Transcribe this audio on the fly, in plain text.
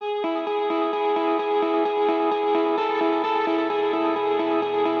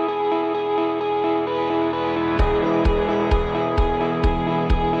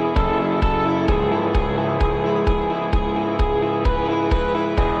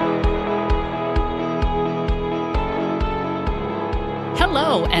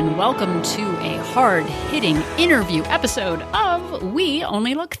Hello, and welcome to a hard-hitting interview episode of We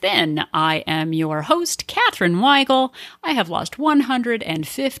Only Look Thin. I am your host, Katherine Weigel. I have lost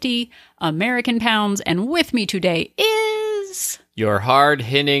 150 American pounds, and with me today is... your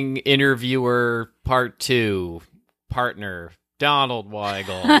hard-hitting interviewer part 2 partner, Donald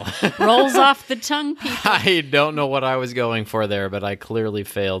Weigel. Rolls off the tongue, people. I don't know what I was going for there, but I clearly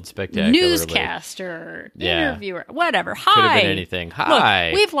failed spectacularly. Newscaster, interviewer, whatever. Hi. Could have been anything. Hi.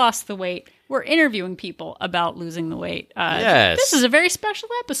 Look, we've lost the weight. We're interviewing people about losing the weight. Yes. This is a very special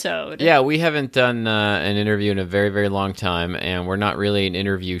episode. Yeah, we haven't done an interview in a very, very long time, and we're not really an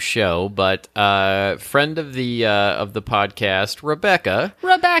interview show, but friend of the podcast, Rebecca.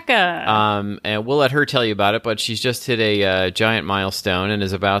 And we'll let her tell you about it, but she's just hit a giant milestone and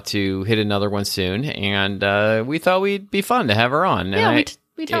is about to hit another one soon, and we thought we'd be fun to have her on. Yeah,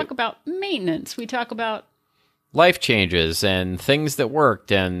 we talk about maintenance. We talk about life changes and things that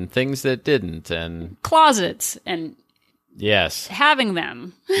worked and things that didn't, and closets and yes, having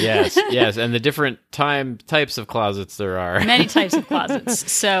them. yes, and the different types of closets there are. Many types of closets.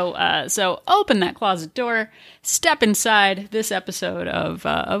 So open that closet door, step inside this episode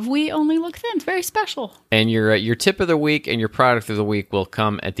of We Only Look Thin. It's very special. And your tip of the week and your product of the week will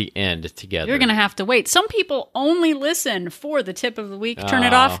come at the end together. You're going to have to wait. Some people only listen for the tip of the week. Turn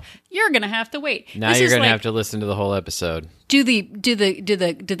it off. You're going to have to wait. Now you're going to have to listen to the whole episode. Do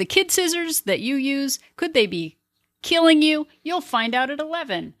the kid scissors that you use, could they be killing you? You'll find out at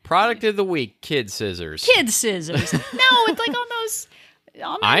 11. Product of the week, kid scissors. Kid scissors. No, it's like on the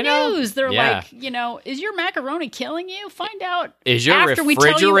news. They're like, is your macaroni killing you? Find out. Is your after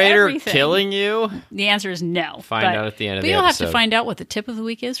refrigerator we tell you killing you? The answer is no. Find out at the end of the episode. But you'll have to find out what the tip of the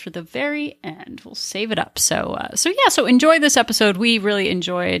week is for the very end. We'll save it up. So enjoy this episode. We really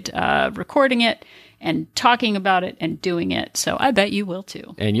enjoyed recording it and talking about it and doing it. So I bet you will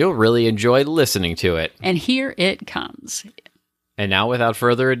too. And you'll really enjoy listening to it. And here it comes. And now, without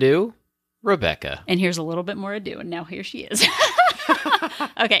further ado, Rebecca. And here's a little bit more ado. And now here she is.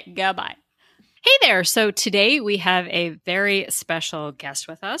 Okay, goodbye. Hey there. So today we have a very special guest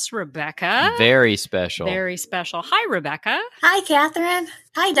with us, Rebecca. Very special. Very special. Hi, Rebecca. Hi, Katherine.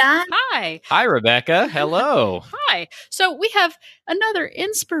 Hi, Don. Hi. Hi, Rebecca. Hello. Hi. So we have another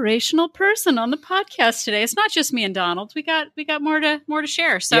inspirational person on the podcast today. It's not just me and Donald. We got more to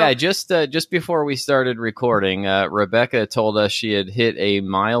share. So yeah, just before we started recording, Rebecca told us she had hit a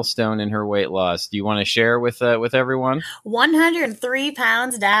milestone in her weight loss. Do you want to share with everyone? 103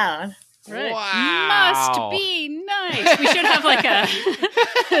 pounds down. Right. Wow. Must be nice. We should have like a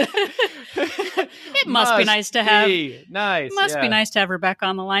it must be nice to have nice. Must be nice to have Rebecca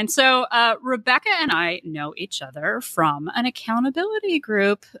on the line. So Rebecca and I know each other from an accountability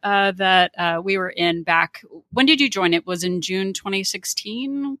group that we were in back. When did you join? It was in June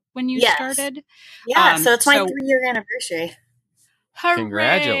 2016 when you started? Yeah, so it's my 3-year anniversary. Hooray!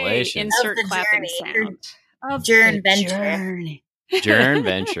 Congratulations. Insert clapping sound. Of Journey the venture. journey. Journey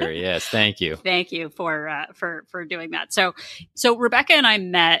venture. Yes, thank you. Thank you for doing that. So Rebecca and I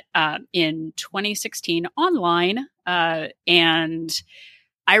met in 2016 online, and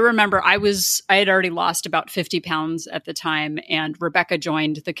I remember I had already lost about 50 pounds at the time, and Rebecca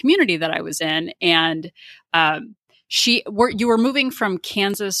joined the community that I was in, and you were moving from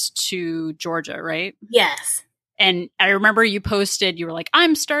Kansas to Georgia, right? Yes. And I remember you posted, you were like,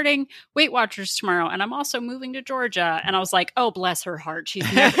 I'm starting Weight Watchers tomorrow, and I'm also moving to Georgia. And I was like, oh, bless her heart.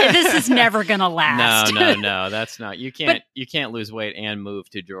 This is never going to last. No, that's not. You can't lose weight and move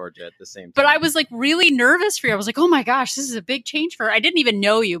to Georgia at the same time. But I was like really nervous for you. I was like, oh my gosh, this is a big change for her. I didn't even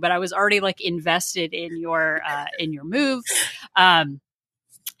know you, but I was already like invested in your move.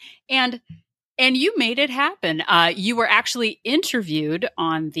 And you made it happen. You were actually interviewed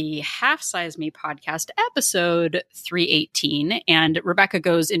on the Half Size Me podcast, episode 318. And Rebecca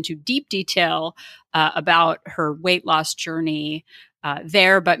goes into deep detail about her weight loss journey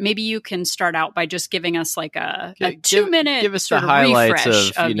there. But maybe you can start out by just giving us like a 2-minute give us sort the of highlights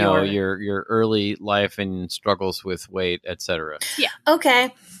refresh of your early life and struggles with weight, etc. Yeah.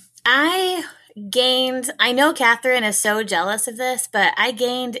 Okay. I know Katherine is so jealous of this, but I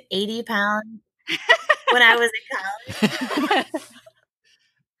gained 80 pounds when I was in college.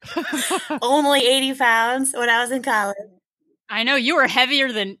 Only 80 pounds when I was in college. I know you were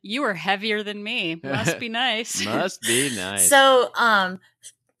heavier than me. Must be nice. Must be nice. So,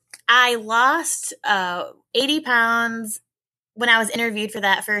 I lost 80 pounds when I was interviewed for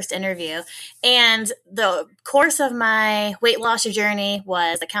that first interview. And the course of my weight loss journey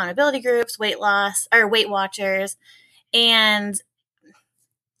was accountability groups, Weight Watchers. And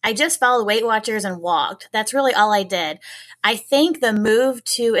I just followed Weight Watchers and walked. That's really all I did. I think the move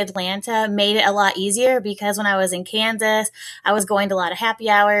to Atlanta made it a lot easier because when I was in Kansas, I was going to a lot of happy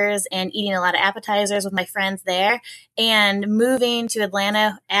hours and eating a lot of appetizers with my friends there. And moving to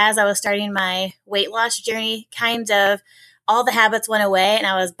Atlanta as I was starting my weight loss journey, kind of all the habits went away and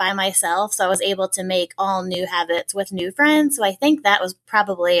I was by myself. So I was able to make all new habits with new friends. So I think that was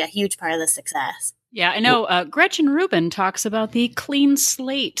probably a huge part of the success. Yeah, I know Gretchen Rubin talks about the clean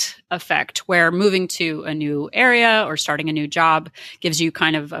slate effect, where moving to a new area or starting a new job gives you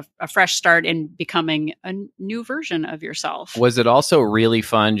kind of a fresh start in becoming a new version of yourself. Was it also really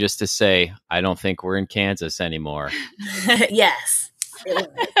fun just to say, I don't think we're in Kansas anymore? Yes.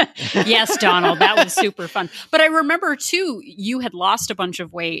 Yes, Donald, that was super fun. But I remember too, you had lost a bunch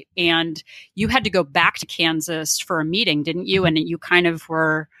of weight and you had to go back to Kansas for a meeting, didn't you? And you kind of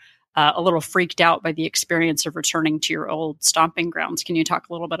were a little freaked out by the experience of returning to your old stomping grounds. Can you talk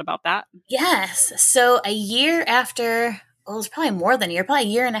a little bit about that? Yes. So a year after, well, it was probably more than a year, probably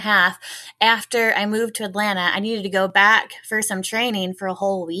a year and a half after I moved to Atlanta, I needed to go back for some training for a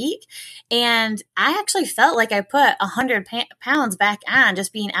whole week. And I actually felt like I put 100 pounds back on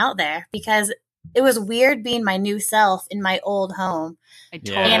just being out there because it was weird being my new self in my old home.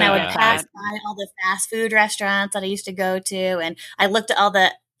 And I would pass by all the fast food restaurants that I used to go to. And I looked at all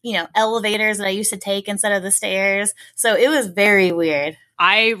the elevators that I used to take instead of the stairs. So it was very weird.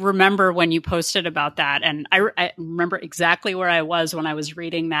 I remember when you posted about that, and I remember exactly where I was when I was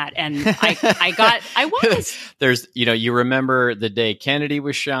reading that, and I was. There's, you remember the day Kennedy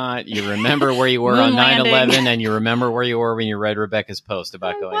was shot, you remember where you were on 9/11, and you remember where you were when you read Rebecca's post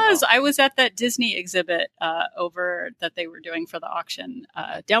about going home. I was at that Disney exhibit over that they were doing for the auction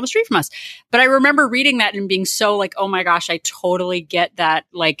down the street from us. But I remember reading that and being so like, oh my gosh, I totally get that,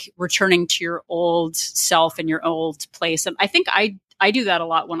 like returning to your old self in your old place. And I think I do that a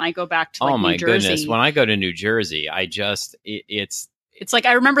lot when I go back to New Jersey. Oh my goodness. When I go to New Jersey, it's like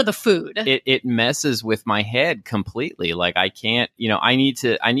I remember the food. It messes with my head completely. Like I can't, I need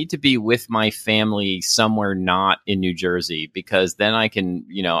to be with my family somewhere not in New Jersey because then I can,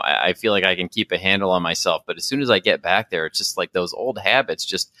 I feel like I can keep a handle on myself. But as soon as I get back there, it's just like those old habits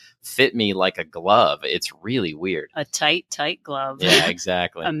just fit me like a glove. It's really weird. A tight glove. Yeah,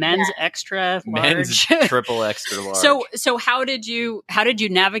 exactly. A men's extra large. Men's triple extra large. So how did you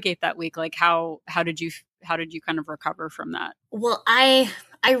navigate that week? Like how did you kind of recover from that? Well, I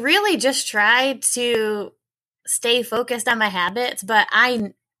really just tried to stay focused on my habits, but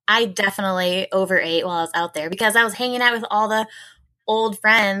I definitely overate while I was out there because I was hanging out with all the old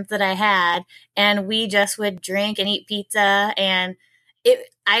friends that I had, and we just would drink and eat pizza, and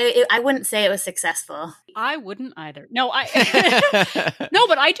I wouldn't say it was successful. I wouldn't either. No,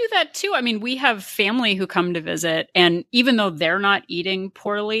 but I do that too. I mean, we have family who come to visit, and even though they're not eating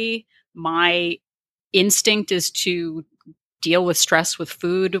poorly, my instinct is to deal with stress with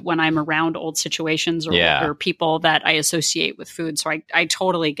food when I'm around old situations or people that I associate with food. So I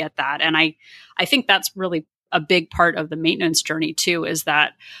totally get that. And I think that's really a big part of the maintenance journey too, is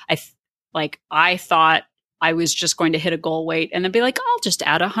that I thought I was just going to hit a goal weight and then be like, I'll just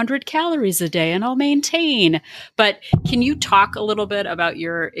add 100 calories a day and I'll maintain. But can you talk a little bit about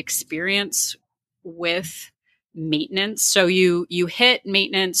your experience with maintenance? So you hit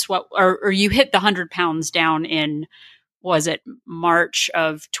maintenance, or you hit the 100 pounds down in, was it March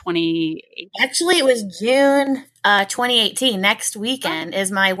of 2018? Actually, it was June 2018. Next weekend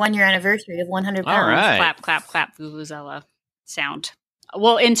is my 1 year anniversary of 100 pounds. All right. Clap, clap, clap, Vuvuzela sound.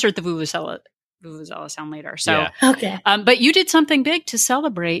 We'll insert the Vuvuzela sound later. So, okay. But you did something big to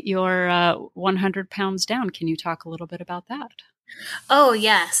celebrate your 100 pounds down. Can you talk a little bit about that? Oh,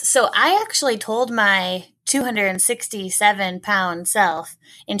 yes. So I actually told my 267-pound self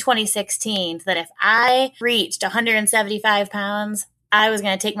in 2016 that if I reached 175 pounds, I was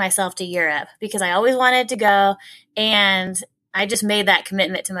going to take myself to Europe because I always wanted to go, and I just made that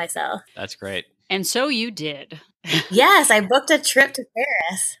commitment to myself. That's great. And so you did. Yes, I booked a trip to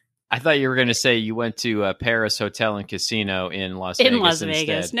Paris. I thought you were going to say you went to Paris Hotel and Casino in Las Vegas.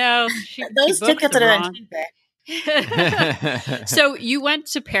 Instead. No. Those tickets are cheaper. So you went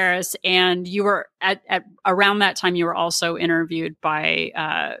to Paris, and you were at around that time you were also interviewed by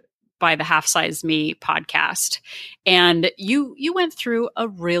the Half Size Me podcast, and you went through a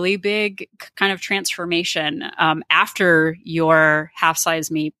really big kind of transformation after your Half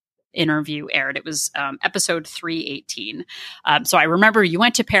Size Me interview aired. It was episode 318. So I remember you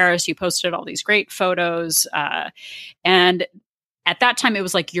went to Paris, you posted all these great photos, and at that time it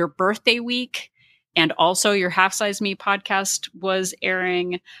was like your birthday week. and also your Half Size Me podcast was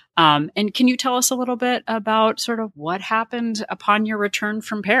airing. And can you tell us a little bit about sort of what happened upon your return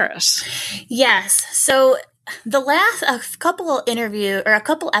from Paris? Yes. So a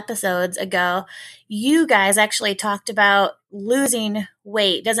couple episodes ago, you guys actually talked about losing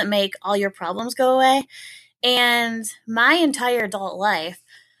weight doesn't make all your problems go away. And my entire adult life,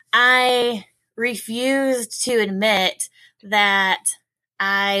 I refused to admit that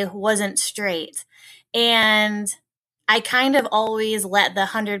I wasn't straight. And I kind of always let the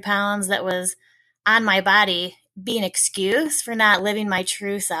 100 pounds that was on my body be an excuse for not living my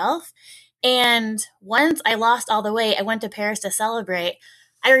true self. And once I lost all the weight, I went to Paris to celebrate.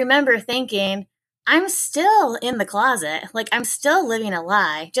 I remember thinking, I'm still in the closet. Like, I'm still living a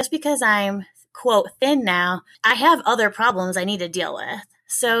lie. Just because I'm, quote, thin now, I have other problems I need to deal with.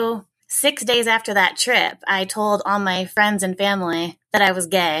 So 6 days after that trip, I told all my friends and family that I was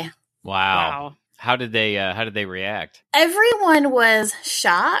gay. Wow. How did they react? Everyone was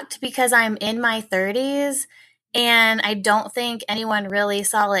shocked because I'm in my 30s. And I don't think anyone really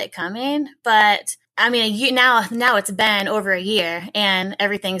saw it coming. But I mean, now it's been over a year and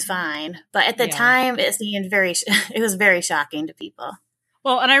everything's fine. But at the time, it seemed it was very shocking to people.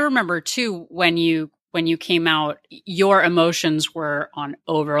 Well, and I remember too, when you came out, your emotions were on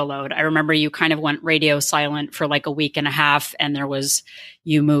overload. I remember you kind of went radio silent for like a week and a half, and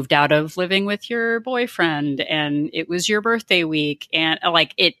you moved out of living with your boyfriend, and it was your birthday week, and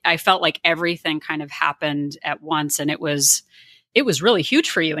I felt like everything kind of happened at once, and it was really huge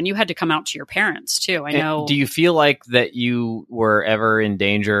for you, and you had to come out to your parents too. I know. Do you feel like that you were ever in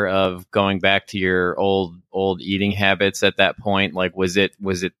danger of going back to your old eating habits at that point? Like, was it,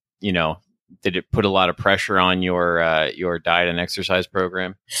 did it put a lot of pressure on your diet and exercise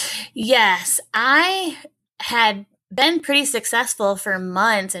program? Yes, I had been pretty successful for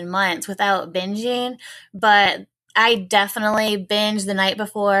months and months without binging, but I definitely binged the night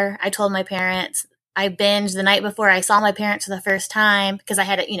before I told my parents. I binged the night before I saw my parents for the first time because I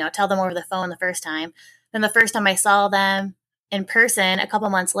had to, tell them over the phone the first time. Then the first time I saw them in person a couple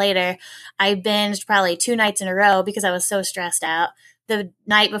months later, I binged probably 2 nights in a row because I was so stressed out. The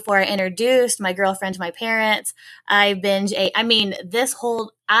night before I introduced my girlfriend to my parents, I binge ate. I mean,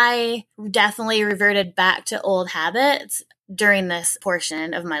 I definitely reverted back to old habits during this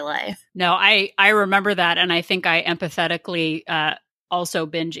portion of my life. No, I remember that. And I think I empathetically also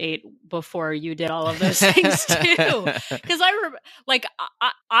binge ate before you did all of those things too. Because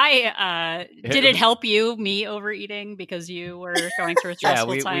did it help me overeating because you were going through a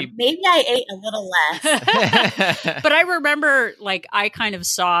stressful time? Maybe I ate a little less. But I remember, I kind of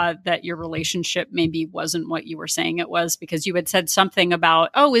saw that your relationship maybe wasn't what you were saying it was, because you had said something about,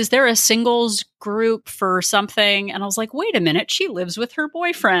 is there a singles group for something? And I was like, wait a minute, she lives with her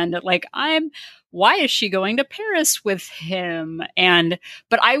boyfriend. Why is she going to Paris with him?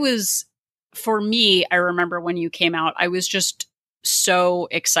 But for me, I remember when you came out, I was just so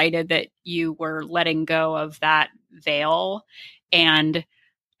excited that you were letting go of that veil. And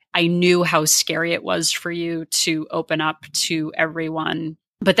I knew how scary it was for you to open up to everyone.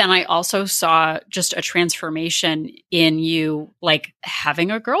 But then I also saw just a transformation in you, like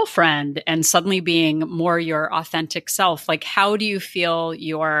having a girlfriend and suddenly being more your authentic self. Like, how do you feel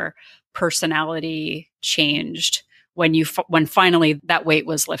your personality changed when finally that weight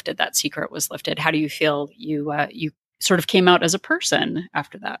was lifted, that secret was lifted? How do you feel you sort of came out as a person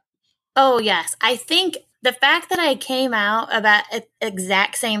after that? Oh, yes. I think the fact that I came out about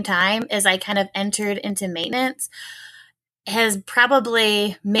exact same time as I kind of entered into maintenance has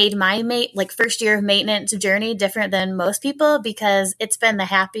probably made my first year of maintenance journey different than most people, because it's been the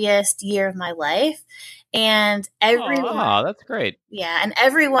happiest year of my life. And everyone, that's great. Yeah. And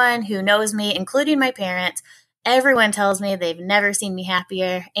everyone who knows me, including my parents, everyone tells me they've never seen me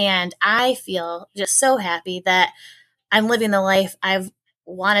happier. And I feel just so happy that I'm living the life I've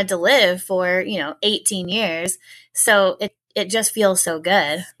wanted to live for, 18 years. So it just feels so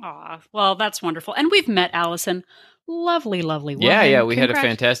good. Aw, well, that's wonderful. And we've met Allison. Lovely, lovely woman. Yeah. We had a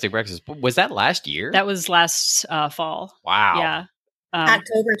fantastic breakfast. Was that last year? That was last fall. Wow. Yeah.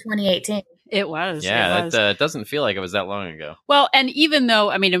 October 2018. It was. Yeah, that doesn't feel like it was that long ago. Well, and even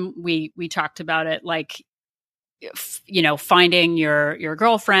though, we talked about it, finding your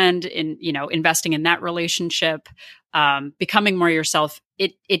girlfriend and, investing in that relationship, becoming more yourself,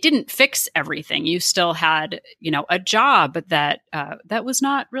 it didn't fix everything. You still had, a job that was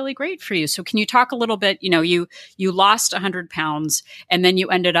not really great for you. So can you talk a little bit, you lost 100 pounds and then you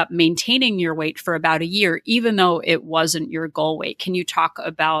ended up maintaining your weight for about a year, even though it wasn't your goal weight. Can you talk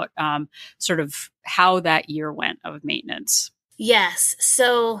about sort of how that year went of maintenance? Yes.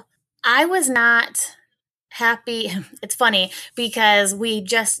 So I was not happy. It's funny because we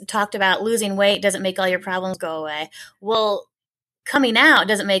just talked about losing weight doesn't make all your problems go away. Well, coming out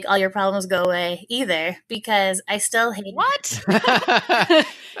doesn't make all your problems go away either, because I still hate what? That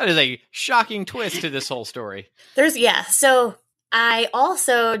is a shocking twist to this whole story. So I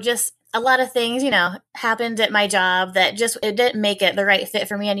also just, a lot of things, happened at my job that just, it didn't make it the right fit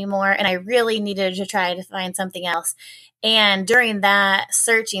for me anymore. And I really needed to try to find something else. And during that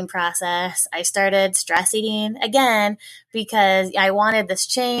searching process, I started stress eating again because I wanted this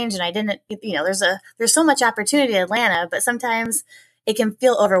change, and I didn't, there's so much opportunity in Atlanta, but sometimes it can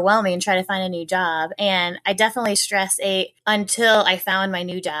feel overwhelming trying to find a new job. And I definitely stress ate until I found my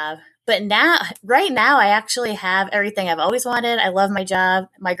new job. But right now, I actually have everything I've always wanted. I love my job,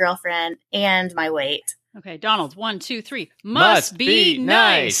 my girlfriend, and my weight. Okay, Donald, 1, 2, 3. Must be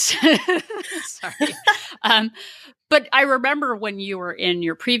nice. Sorry. But I remember when you were in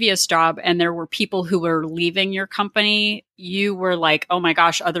your previous job and there were people who were leaving your company, you were like, oh my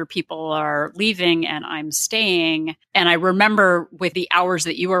gosh, other people are leaving and I'm staying. And I remember with the hours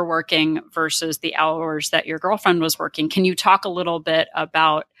that you were working versus the hours that your girlfriend was working, can you talk a little bit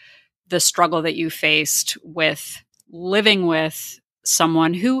about the struggle that you faced with living with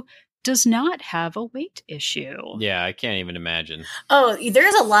someone who does not have a weight issue? Yeah, I can't even imagine. Oh,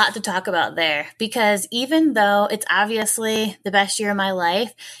 there's a lot to talk about there, because even though it's obviously the best year of my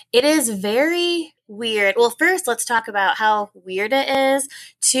life, it is very weird. Well, first, let's talk about how weird it is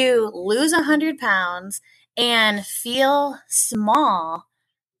to lose 100 pounds and feel small.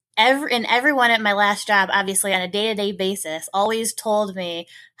 Everyone at my last job, obviously on a day-to-day basis, always told me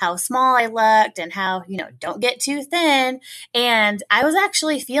how small I looked and how, don't get too thin. And I was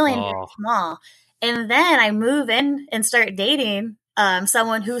actually feeling very small. And then I move in and start dating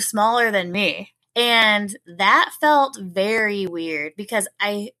someone who's smaller than me. And that felt very weird because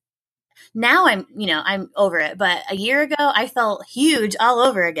now I'm over it. But a year ago, I felt huge all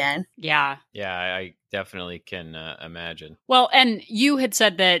over again. Yeah. Yeah, I definitely can imagine. Well, and you had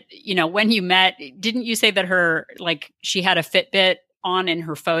said that, when you met, didn't you say that she had a Fitbit on in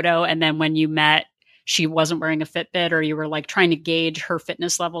her photo, and then when you met, she wasn't wearing a Fitbit, or you were like trying to gauge her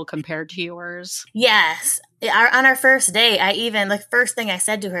fitness level compared to yours? Yes. On our first date, the first thing I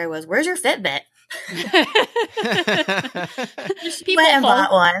said to her was, "Where's your Fitbit?" She went and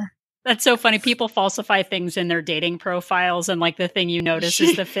bought one. That's so funny. People falsify things in their dating profiles, and the thing you notice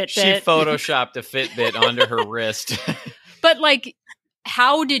is the Fitbit. She photoshopped a Fitbit onto her wrist. But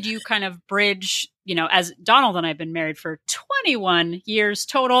how did you kind of bridge, as Donald and I have been married for 21 years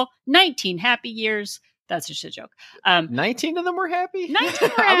total, 19 happy years. That's just a joke. 19 of them were happy? 19 were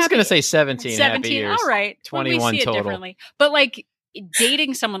happy. I was going to say 17 happy years. All right. 21 we see total. It differently. But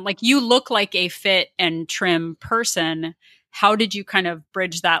dating someone, you look like a fit and trim person. How did you kind of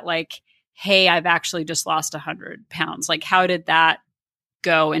bridge that? Hey, I've actually just lost 100 pounds. How did that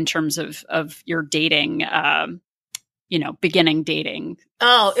go in terms of your dating, beginning dating?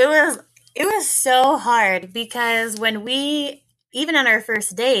 Oh, it was so hard because even on our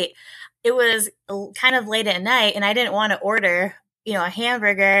first date, it was kind of late at night and I didn't want to order, a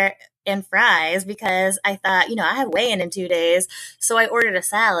hamburger and fries because I thought, I have weigh-in in 2 days. So I ordered a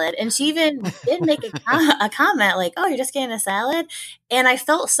salad, and she even did make a comment like, "Oh, you're just getting a salad?" And I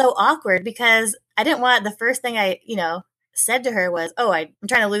felt so awkward because I didn't want, the first thing I, said to her was, "Oh, I'm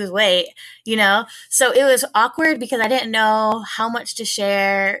trying to lose weight," So it was awkward because I didn't know how much to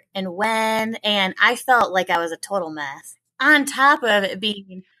share and when, and I felt like I was a total mess. On top of it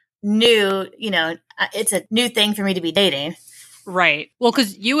being new, it's a new thing for me to be dating. Right. Well,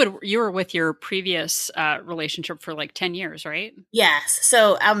 because you were with your previous relationship for 10 years, right? Yes.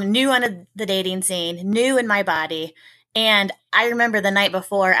 So I'm new on the dating scene, new in my body. And I remember the night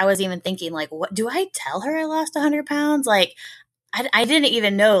before, I was even thinking, what do I tell her I lost 100 pounds? I didn't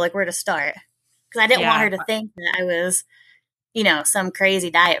even know where to start because I didn't want her to think that I was, some crazy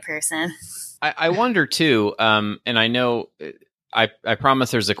diet person. I wonder too, and I know I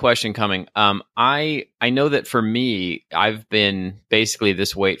promise there's a question coming. I know that for me, I've been basically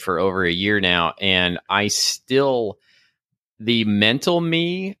this weight for over a year now, and the mental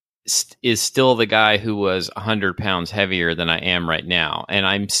me is still the guy who was 100 pounds heavier than I am right now. And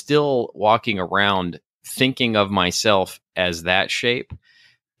I'm still walking around thinking of myself as that shape.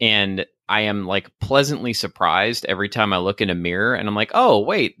 And I am pleasantly surprised every time I look in a mirror and I'm like, oh,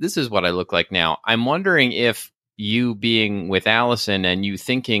 wait, this is what I look like now. I'm wondering if you being with Allison and you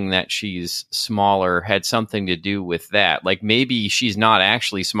thinking that she's smaller had something to do with that. Maybe she's not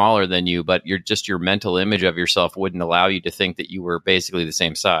actually smaller than you, but your mental image of yourself wouldn't allow you to think that you were basically the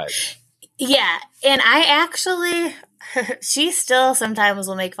same size. Yeah. And I actually She still sometimes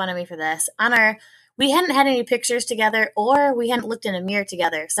will make fun of me for this. We hadn't had any pictures together, or we hadn't looked in a mirror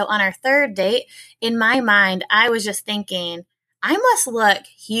together. So on our third date, in my mind, I was just thinking, I must look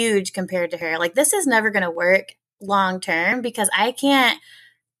huge compared to her. Like, this is never going to work long term because I can't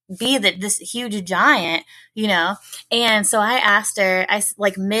be this huge giant, you know? And so I asked her,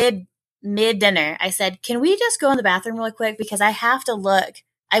 like mid dinner, I said, can we just go in the bathroom really quick? Because I have to look.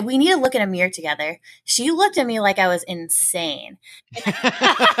 We need to look in a mirror together. She looked at me like I was insane.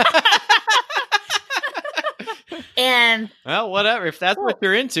 And well, whatever. If that's what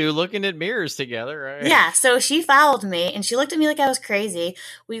you're into, looking at mirrors together, right? Yeah. So she followed me and she looked at me like I was crazy.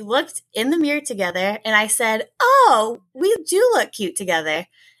 We looked in the mirror together and I said, oh, we do look cute together.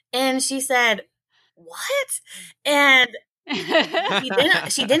 And she said, what? And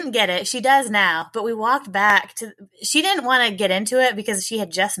she didn't get it. She does now. But we walked back she didn't want to get into it because she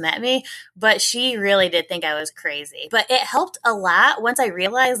had just met me, but she really did think I was crazy. But it helped a lot once I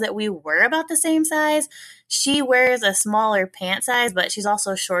realized that we were about the same size. She wears a smaller pant size, but she's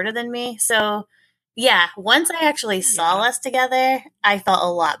also shorter than me. So yeah, once I actually saw us together, I felt a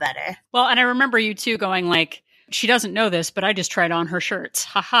lot better. Well, and I remember you too going like, she doesn't know this, but I just tried on her shirts.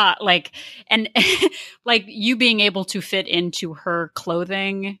 Haha. Like, and like you being able to fit into her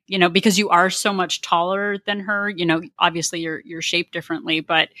clothing, you know, because you are so much taller than her, you know, obviously you're shaped differently,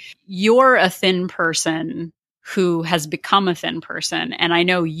 but you're a thin person who has become a thin person. And I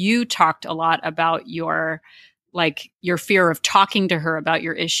know you talked a lot about your fear of talking to her about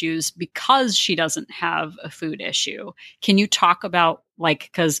your issues because she doesn't have a food issue. Can you talk about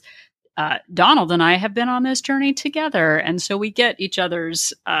because Donald and I have been on this journey together, and so we get each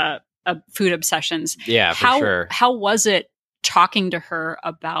other's food obsessions. Yeah, for sure. How was it talking to her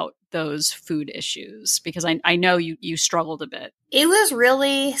about those food issues? Because I know you struggled a bit. It was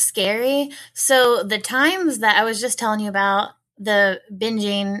really scary. So the times that I was just telling you about, the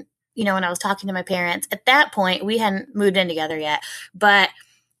binging, you know, when I was talking to my parents, at that point, we hadn't moved in together yet. But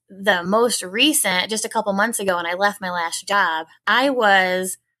the most recent, just a couple months ago when I left my last job, I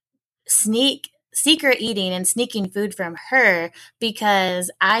was secret eating and sneaking food from her because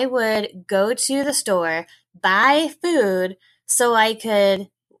I would go to the store, buy food so I could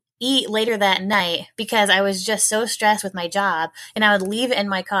eat later that night because I was just so stressed with my job, and I would leave it in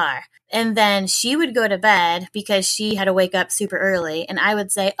my car. And then she would go to bed because she had to wake up super early, and I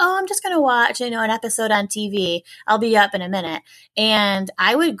would say, oh, I'm just going to watch, an episode on TV. I'll be up in a minute. And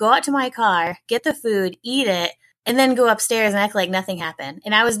I would go out to my car, get the food, eat it, and then go upstairs and act like nothing happened.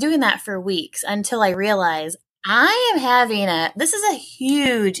 And I was doing that for weeks until I realized I am having this is a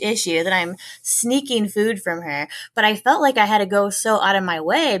huge issue that I'm sneaking food from her. But I felt like I had to go so out of my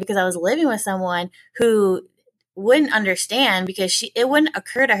way because I was living with someone who wouldn't understand because it wouldn't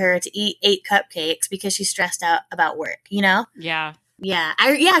occur to her to eat 8 cupcakes because she's stressed out about work, you know? Yeah. Yeah.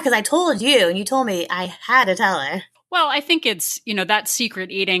 Because I told you and you told me I had to tell her. Well, I think it's, that secret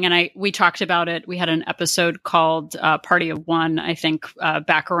eating. And we talked about it. We had an episode called Party of One, I think,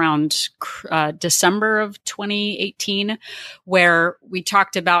 back around December of 2018, where we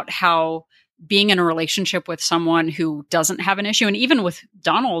talked about how being in a relationship with someone who doesn't have an issue, and even with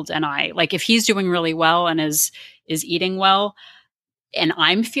Donald and I, like if he's doing really well and is eating well, and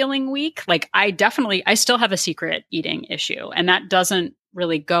I'm feeling weak, like I still have a secret eating issue, and that doesn't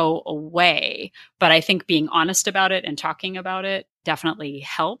really go away. But I think being honest about it and talking about it definitely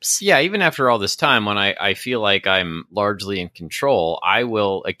helps. Yeah, even after all this time, when I feel like I'm largely in control, I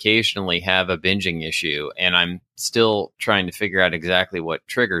will occasionally have a binging issue, and I'm still trying to figure out exactly what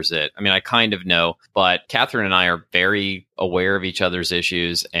triggers it. I mean, I kind of know, but Catherine and I are very aware of each other's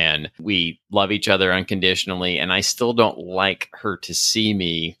issues, and we love each other unconditionally, and I still don't like her to see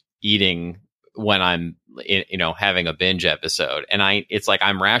me eating when I'm having a binge episode. And it's like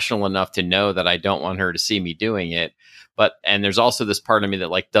I'm rational enough to know that I don't want her to see me doing it. And there's also this part of me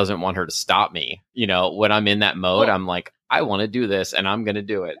that like doesn't want her to stop me. When I'm in that mode, I'm like, I want to do this and I'm going to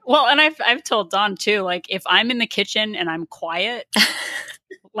do it. Well, and I've told Dawn too, like if I'm in the kitchen and I'm quiet,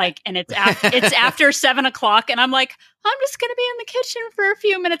 like, and it's after 7:00 and I'm like, I'm just going to be in the kitchen for a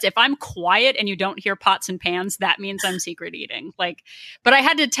few minutes. If I'm quiet and you don't hear pots and pans, that means I'm secret eating. Like, but I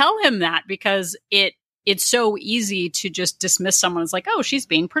had to tell him that because it's so easy to just dismiss someone as like, oh, she's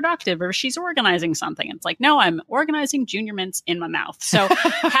being productive or she's organizing something. It's like, no, I'm organizing Junior Mints in my mouth. So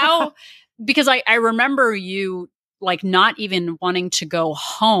because I remember you like not even wanting to go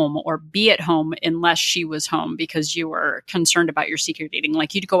home or be at home unless she was home because you were concerned about your secret eating.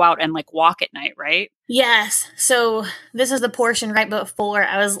 Like you'd go out and like walk at night, right? Yes. So this is the portion right before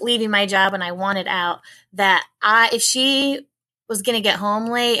I was leaving my job and I wanted out that if she was going to get home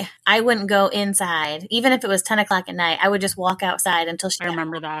late, I wouldn't go inside. Even if it was 10 o'clock at night, I would just walk outside until she I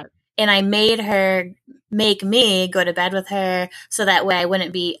remember that. And I made her make me go to bed with her so that way I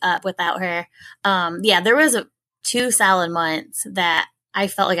wouldn't be up without her. There was 2 solid months that I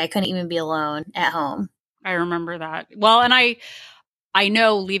felt like I couldn't even be alone at home. I remember that. Well, and I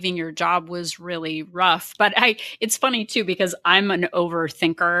know leaving your job was really rough, but it's funny too, because I'm an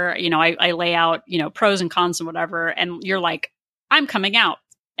overthinker. You know, I lay out, pros and cons and whatever. And you're like, I'm coming out.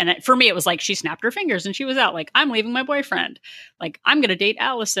 And for me, it was like, she snapped her fingers and she was out. Like, I'm leaving my boyfriend. Like, I'm going to date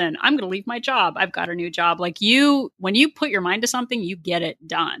Allison. I'm going to leave my job. I've got a new job. Like when you put your mind to something, you get it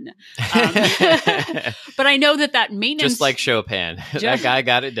done. But I know that maintenance. Just like Chopin. That guy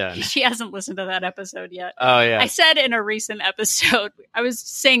got it done. She hasn't listened to that episode yet. Oh, yeah. I said in a recent episode, I was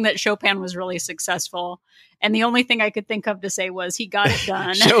saying that Chopin was really successful. And the only thing I could think of to say was he got it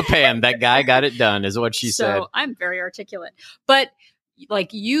done. Chopin, that guy got it done is what she said. So I'm very articulate. But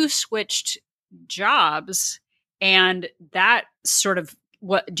like, you switched jobs, and that sort of,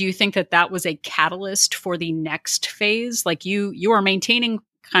 what do you think that was a catalyst for the next phase? Like, you are maintaining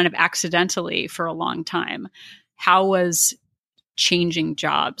kind of accidentally for a long time. How was changing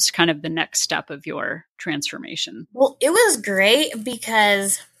jobs kind of the next step of your transformation? Well, it was great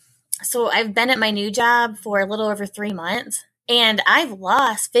because I've been at my new job for a little over 3 months, and I've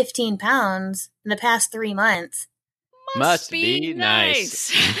lost 15 pounds in the past 3 months. Must be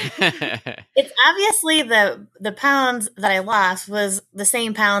nice. It's obviously the pounds that I lost was the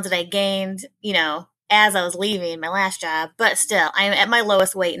same pounds that I gained, as I was leaving my last job. But still, I'm at my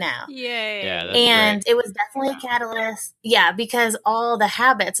lowest weight now. Yay. Yeah, that's and great. It was definitely a catalyst. Yeah, because all the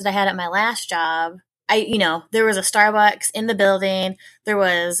habits that I had at my last job, there was a Starbucks in the building. There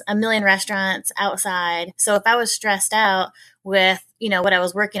was a million restaurants outside. So if I was stressed out with, what I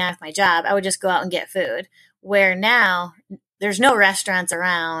was working on with my job, I would just go out and get food. Where now there's no restaurants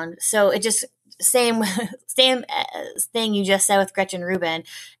around. So it just same thing you just said with Gretchen Rubin.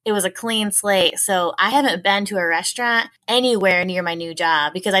 It was a clean slate. So I haven't been to a restaurant anywhere near my new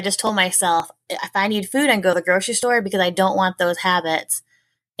job because I just told myself if I need food, I can go to the grocery store because I don't want those habits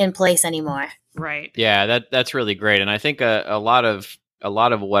in place anymore. Right. Yeah, that's really great. And I think a lot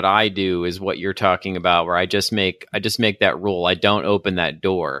of what I do is what you're talking about, where I just make that rule. I don't open that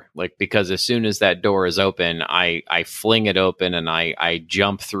door, like, because as soon as that door is open, I fling it open and I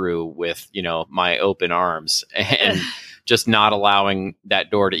jump through with, my open arms, and just not allowing that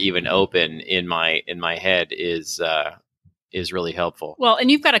door to even open in my head is really helpful. Well,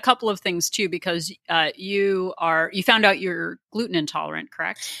 and you've got a couple of things too, because you found out you're gluten intolerant,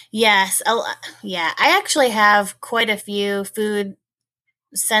 correct? Yes. Yeah. I actually have quite a few food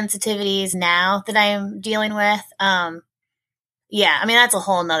sensitivities now that I'm dealing with. That's a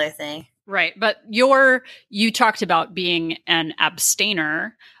whole nother thing. Right. But you talked about being an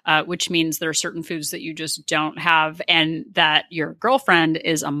abstainer, which means there are certain foods that you just don't have, and that your girlfriend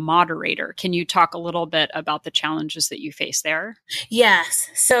is a moderator. Can you talk a little bit about the challenges that you face there? Yes.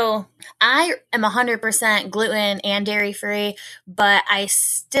 So I am 100% gluten and dairy free, but I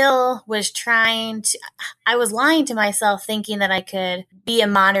still was I was lying to myself thinking that I could be a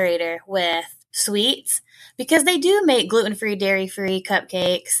moderator with sweets, because they do make gluten-free, dairy-free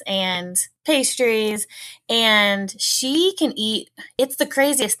cupcakes and pastries, and she can eat, it's the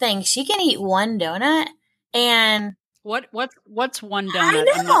craziest thing, she can eat one donut. And what's one donut? I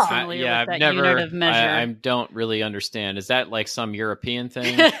know. I'm not familiar with I've that never, unit of measure. I don't really understand. Is that like some European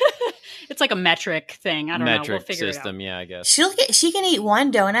thing? It's like a metric thing. I don't know. We'll figure system, it out. Yeah, I guess. She can eat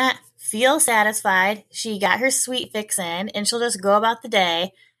one donut, feel satisfied, she got her sweet fix in, and she'll just go about the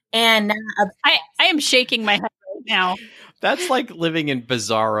day. And I am shaking my head right now. That's like living in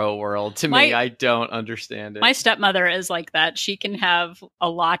bizarro world to me. I don't understand it. My stepmother is like that. She can have a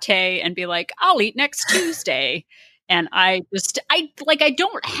latte and be like, I'll eat next Tuesday. And I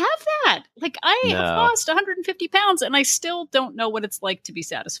don't have that. Like, I have lost 150 pounds and I still don't know what it's like to be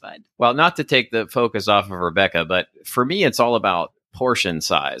satisfied. Well, not to take the focus off of Rebecca, but for me, it's all about portion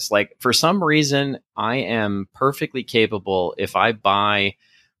size. Like, for some reason, I am perfectly capable, if I buy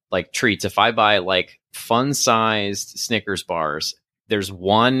like treats, if I buy like fun-sized Snickers bars, there's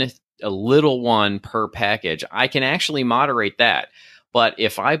a little one per package. I can actually moderate that. But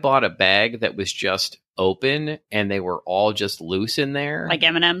if I bought a bag that was just open and they were all just loose in there, like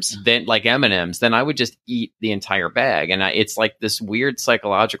M&Ms, then I would just eat the entire bag. And it's like this weird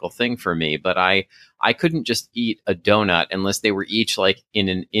psychological thing for me. But I couldn't just eat a donut unless they were each like in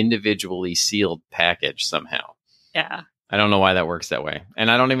an individually sealed package somehow. Yeah. I don't know why that works that way. And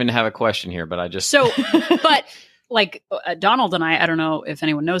I don't even have a question here, but I just... But like Donald and I don't know if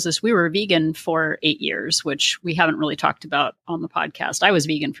anyone knows this, we were vegan for 8 years, which we haven't really talked about on the podcast. I was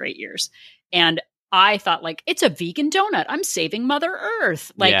vegan for 8 years. And I thought, like, it's a vegan donut. I'm saving Mother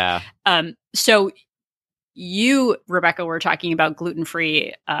Earth. Like, yeah. So you, Rebecca, were talking about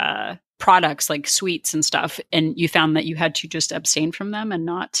gluten-free products like sweets and stuff, and you found that you had to just abstain from them and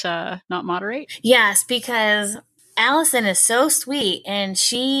not moderate? Yes, because Allison is so sweet, and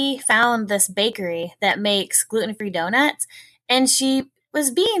she found this bakery that makes gluten-free donuts, and she was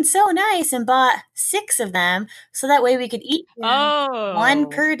being so nice and bought 6 of them so that way we could eat them one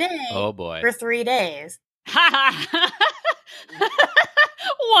per day for 3 days.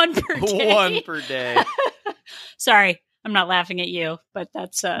 One per day. One per day. Sorry, I'm not laughing at you, but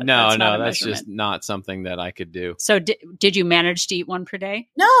that's that's just not something that I could do. So did you manage to eat one per day?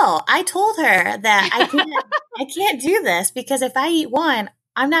 No, I told her that I can't do this because if I eat one,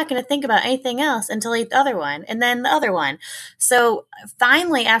 I'm not going to think about anything else until I eat the other one and then the other one. So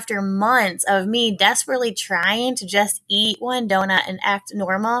finally, after months of me desperately trying to just eat one donut and act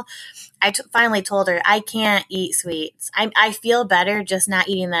normal, I finally told her I can't eat sweets. I feel better just not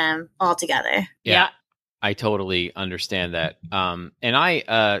eating them altogether. Yeah. I totally understand that. And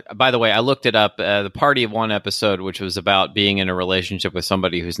I, by the way, I looked it up, the Party of One episode, which was about being in a relationship with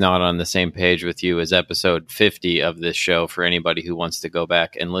somebody who's not on the same page with you, is episode 50 of this show for anybody who wants to go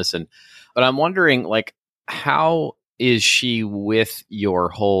back and listen. But I'm wondering, like, how is she with your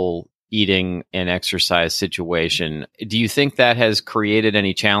whole eating and exercise situation? Do you think that has created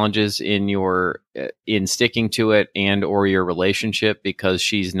any challenges in in sticking to it and or your relationship because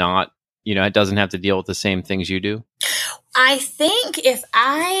she's not, it doesn't have to deal with the same things you do? I think if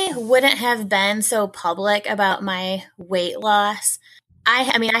I wouldn't have been so public about my weight loss, I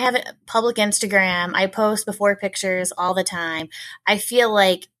have a public Instagram. I post before pictures all the time. I feel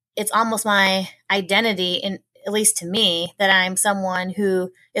like it's almost my identity, at least to me, that I'm someone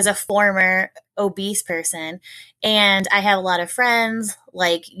who is a former obese person. And I have a lot of friends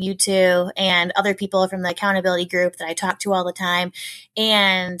like you two and other people from the accountability group that I talk to all the time.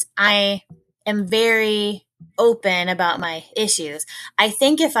 And I am very open about my issues. I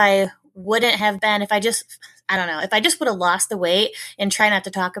think if I wouldn't have been, if I just would have lost the weight and try not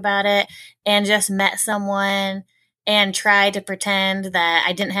to talk about it and just met someone and tried to pretend that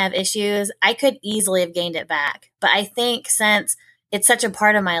I didn't have issues, I could easily have gained it back. But I think since it's such a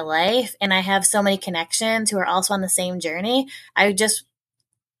part of my life and I have so many connections who are also on the same journey,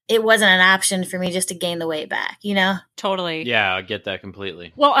 it wasn't an option for me just to gain the weight back, Totally. Yeah, I get that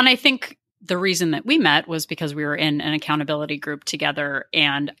completely. Well, and I think the reason that we met was because we were in an accountability group together,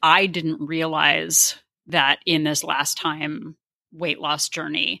 and I didn't realize that in this last time weight loss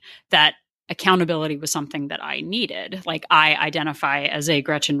journey that accountability was something that I needed. Like, I identify as a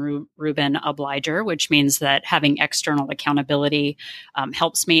Gretchen Rubin obliger, which means that having external accountability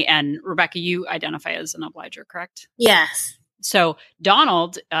helps me. And Rebecca, you identify as an obliger, correct? Yes. So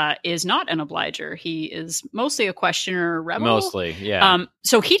Donald is not an obliger. He is mostly a questioner, rebel. Mostly, yeah.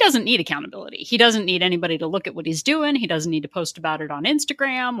 So he doesn't need accountability. He doesn't need anybody to look at what he's doing. He doesn't need to post about it on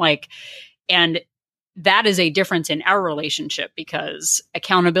Instagram. And that is a difference in our relationship because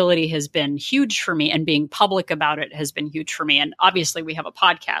accountability has been huge for me and being public about it has been huge for me. And obviously we have a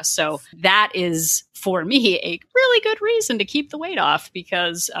podcast. So that is for me a really good reason to keep the weight off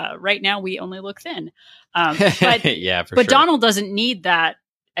because right now we only look thin. But yeah, for but sure. Donald doesn't need that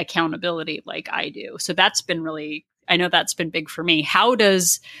accountability like I do. So that's been I know that's been big for me. How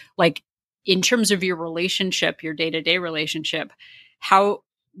does, in terms of your relationship, your day-to-day relationship, how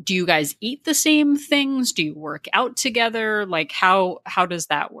do you guys eat the same things? Do you work out together? How does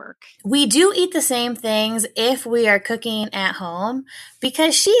that work? We do eat the same things if we are cooking at home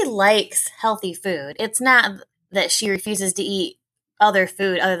because she likes healthy food. It's not that she refuses to eat other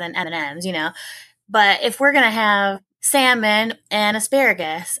food other than M&Ms, But if we're going to have salmon and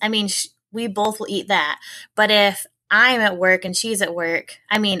asparagus, we both will eat that. But if I'm at work and she's at work,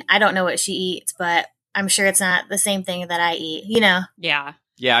 I don't know what she eats, but I'm sure it's not the same thing that I eat, Yeah.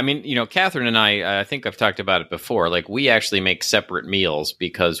 Yeah, Catherine and I think I've talked about it before. We actually make separate meals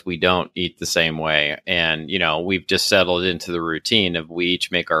because we don't eat the same way. And, we've just settled into the routine of we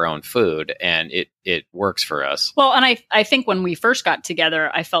each make our own food and it works for us. Well, and I think when we first got together,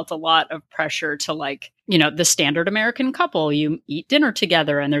 I felt a lot of pressure to the standard American couple. You eat dinner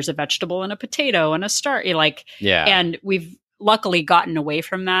together and there's a vegetable and a potato and a star. Yeah. And we've luckily gotten away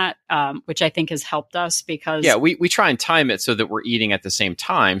from that, which I think has helped us because... Yeah, we try and time it so that we're eating at the same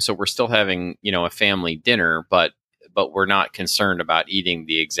time. So we're still having, a family dinner, but we're not concerned about eating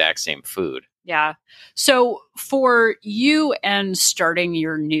the exact same food. Yeah. So for you and starting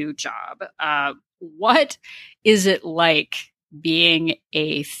your new job, what is it like being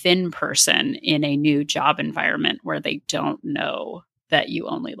a thin person in a new job environment where they don't know that you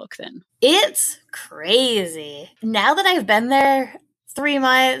only look thin? It's crazy. Now that I've been there 3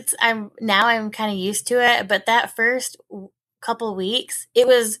 months, I'm kind of used to it. But that first couple weeks, it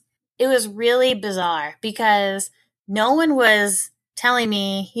was really bizarre because no one was telling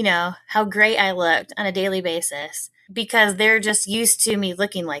me, how great I looked on a daily basis because they're just used to me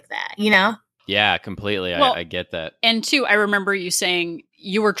looking like that, Yeah, completely. Well, I get that. And two, I remember you saying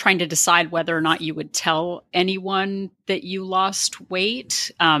you were trying to decide whether or not you would tell anyone that you lost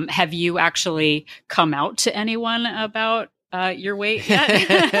weight. Have you actually come out to anyone about your weight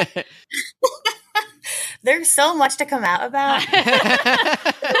yet? There's so much to come out about.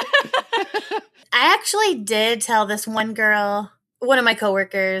 I actually did tell this one girl, one of my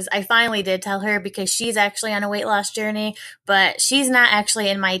coworkers, I finally did tell her because she's actually on a weight loss journey, but she's not actually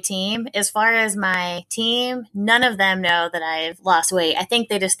in my team. As far as my team, none of them know that I've lost weight. I think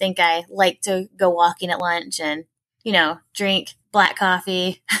they just think I like to go walking at lunch and, drink black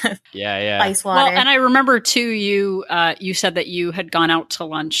coffee. Yeah. Ice water. Well, and I remember too, you said that you had gone out to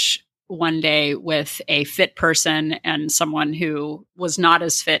lunch one day with a fit person and someone who was not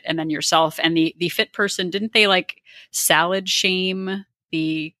as fit, and then yourself. And the fit person, didn't they like salad shame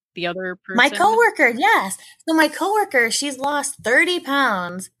the other person? My coworker, yes. So my coworker, she's lost 30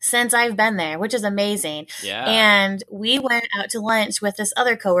 pounds since I've been there, which is amazing. Yeah. And we went out to lunch with this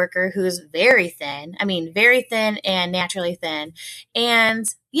other coworker who's very thin. I mean, very thin and naturally thin. And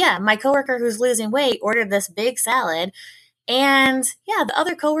yeah, my coworker who's losing weight ordered this big salad. And yeah, the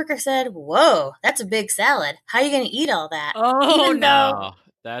other coworker said, "Whoa, that's a big salad. How are you going to eat all that?" Oh, no.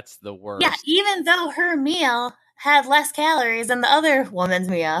 That's the worst. Yeah, even though her meal had less calories than the other woman's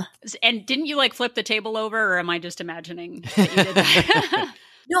meal. And didn't you like flip the table over, or am I just imagining that you did that?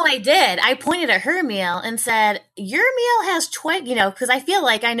 No, I did. I pointed at her meal and said, "Your meal has twice," because I feel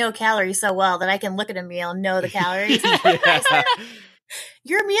like I know calories so well that I can look at a meal and know the calories. I said,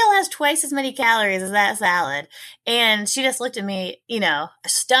 "Your meal has twice as many calories as that salad." And she just looked at me,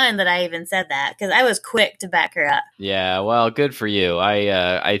 stunned that I even said that because I was quick to back her up. Yeah, well, good for you.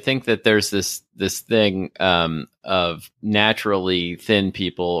 I think that there's this thing of naturally thin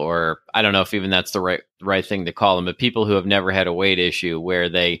people, or I don't know if even that's the right thing to call them, but people who have never had a weight issue where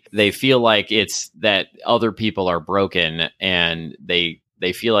they feel like it's that other people are broken and they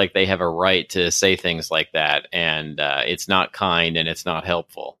feel like they have a right to say things like that, and it's not kind and it's not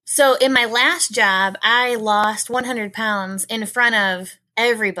helpful. So in my last job, I lost 100 pounds in front of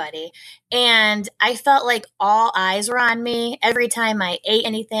everybody, and I felt like all eyes were on me. Every time I ate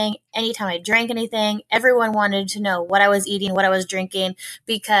anything, anytime I drank anything, everyone wanted to know what I was eating, what I was drinking,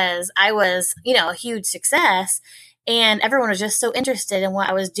 because I was, a huge success, and everyone was just so interested in what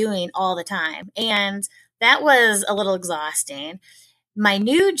I was doing all the time. And that was a little exhausting. My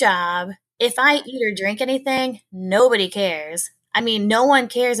new job, if I eat or drink anything, nobody cares. I mean, no one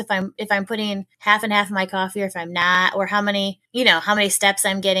cares if I'm putting half and half of my coffee or if I'm not, or how many steps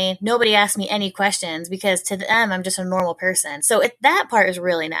I'm getting. Nobody asks me any questions because to them, I'm just a normal person. So that part is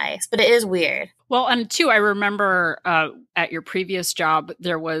really nice, but it is weird. Well, and two, I remember at your previous job,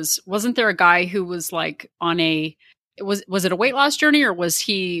 wasn't there a guy who was like on was it a weight loss journey, or was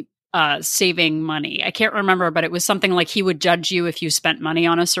he saving money? I can't remember, but it was something like he would judge you if you spent money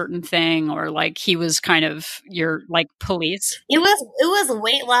on a certain thing, or like he was kind of your like police. It was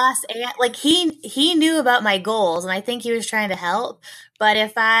weight loss, and like he knew about my goals, and I think he was trying to help. But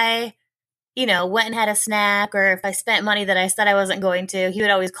if I, went and had a snack, or if I spent money that I said I wasn't going to, he would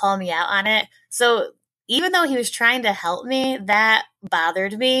always call me out on it. So even though he was trying to help me, that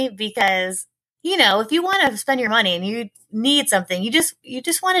bothered me because if you want to spend your money and you need something, you just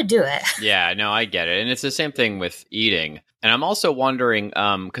want to do it. Yeah, no, I get it. And it's the same thing with eating. And I'm also wondering,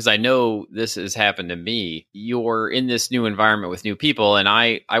 because I know this has happened to me, you're in this new environment with new people, and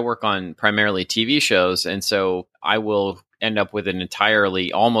I work on primarily TV shows. And so I will end up with an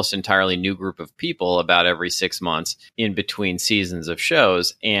almost entirely new group of people about every 6 months in between seasons of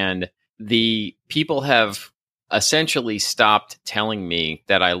shows. And the people have essentially stopped telling me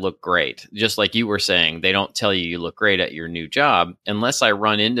that I look great. Just like you were saying, they don't tell you look great at your new job unless I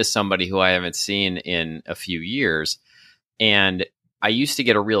run into somebody who I haven't seen in a few years. And I used to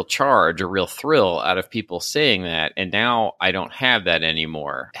get a real thrill out of people saying that. And now I don't have that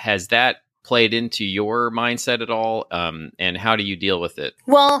anymore. Has that played into your mindset at all? And how do you deal with it?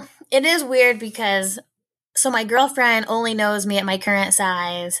 Well, it is weird because so my girlfriend only knows me at my current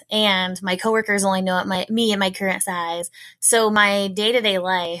size, and my coworkers only know me at my current size. So my day-to-day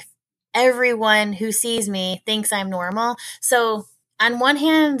life, everyone who sees me thinks I'm normal. So on one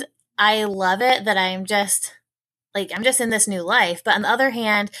hand, I love it that I'm just in this new life. But on the other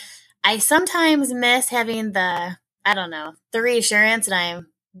hand, I sometimes miss having the reassurance that I'm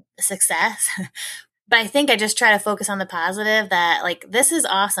a success. But I think I just try to focus on the positive that, like, this is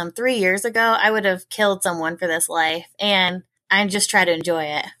awesome. 3 years ago, I would have killed someone for this life, and I just try to enjoy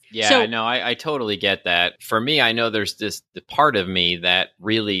it. Yeah, no, I totally get that. For me, I know there's the part of me that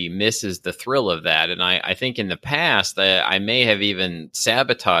really misses the thrill of that. And I think in the past, I may have even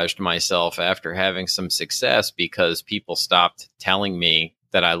sabotaged myself after having some success because people stopped telling me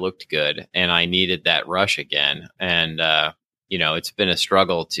that I looked good and I needed that rush again. And, it's been a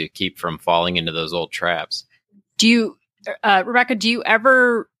struggle to keep from falling into those old traps. Do you, Rebecca, do you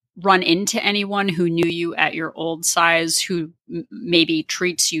ever run into anyone who knew you at your old size who maybe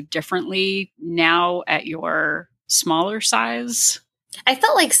treats you differently now at your smaller size? I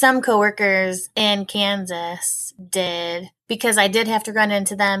felt like some coworkers in Kansas did, because I did have to run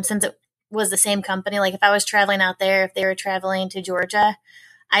into them since it was the same company. Like if I was traveling out there, if they were traveling to Georgia,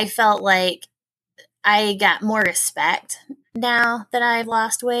 I felt like I got more respect now that I've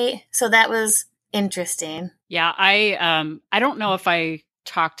lost weight. So that was interesting. Yeah, I don't know if I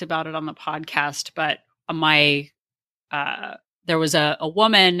talked about it on the podcast, but there was a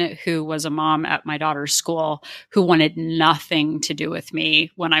woman who was a mom at my daughter's school who wanted nothing to do with me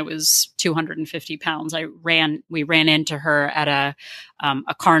when I was 250 pounds. We ran into her at a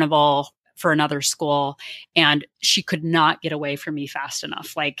carnival for another school, and she could not get away from me fast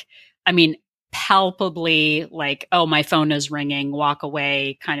enough. Palpably like, oh, my phone is ringing, walk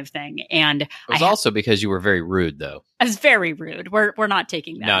away kind of thing. And it was also because you were very rude, though. I was very rude. We're not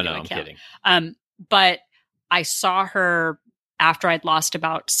taking that into account. I'm kidding. But I saw her after I'd lost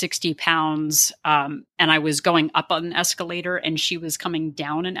about 60 pounds, and I was going up an escalator and she was coming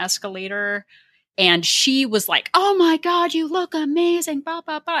down an escalator, and she was like, oh my God, you look amazing, blah,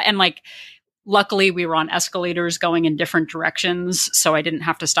 blah, blah. And like, luckily, we were on escalators going in different directions, so I didn't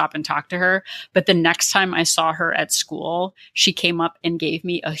have to stop and talk to her. But the next time I saw her at school, she came up and gave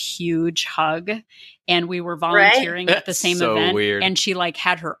me a huge hug, and we were volunteering at the same event. Weird. And she like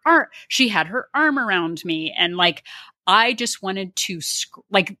had her arm around me, and like I just wanted to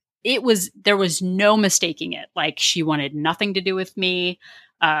there was no mistaking it. Like she wanted nothing to do with me.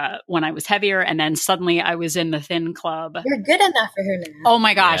 When I was heavier, and then suddenly I was in the thin club. You're good enough for her now. Oh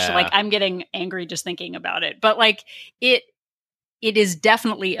my gosh. Yeah. Like I'm getting angry just thinking about it, but like it is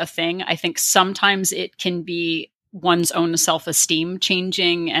definitely a thing. I think sometimes it can be one's own self-esteem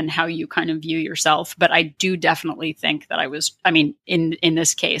changing and how you kind of view yourself. But I do definitely think that in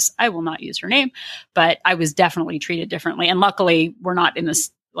this case, I will not use her name, but I was definitely treated differently. And luckily we're not in this,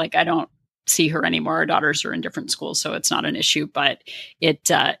 like, I don't see her anymore. Our daughters are in different schools, so it's not an issue, but it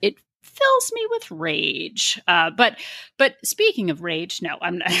fills me with rage. But speaking of rage, no,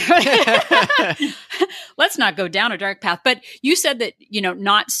 I'm not. Let's not go down a dark path. But you said that,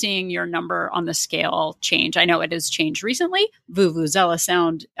 not seeing your number on the scale change. I know it has changed recently. Vuvuzela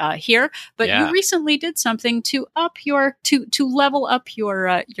sound here, but you recently did something to level up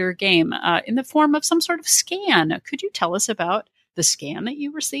your game in the form of some sort of scan. Could you tell us about the scan that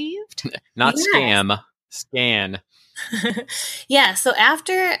you received? Not scam, scan. Yeah. So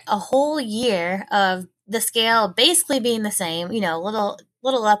after a whole year of the scale basically being the same, little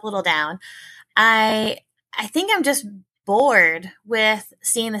up, little down, I think I'm just bored with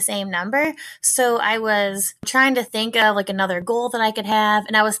seeing the same number. So I was trying to think of like another goal that I could have.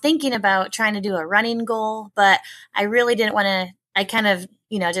 And I was thinking about trying to do a running goal, but I really didn't want to, I kind of,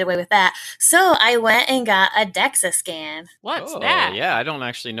 did away with that. So I went and got a DEXA scan. What's that? Yeah, I don't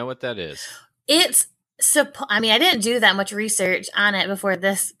actually know what that is. I didn't do that much research on it before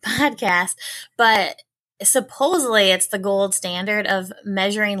this podcast, but supposedly it's the gold standard of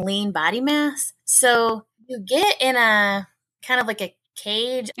measuring lean body mass. So you get in a kind of like a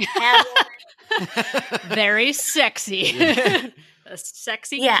cage. Very sexy. A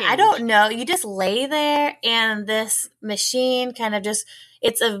sexy cage. I don't know. You just lay there and this machine kind of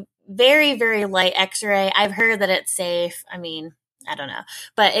it's a very, very light x-ray. I've heard that it's safe. I don't know.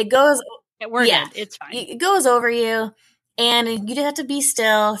 But it goes... We're good. It's fine. It goes over you, and you just have to be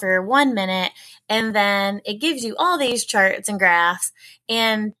still for 1 minute, and then it gives you all these charts and graphs,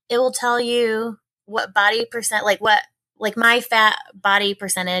 and it will tell you what body percent, like my fat body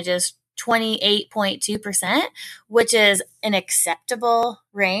percentage is 28.2%, which is an acceptable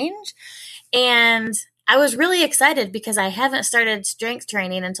range. And I was really excited because I haven't started strength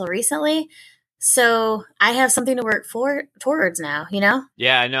training until recently. So I have something to work towards now,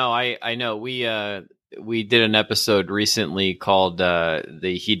 Yeah, I know. I know. We did an episode recently called the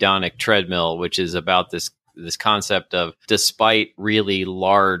hedonic treadmill, which is about this this concept of, despite really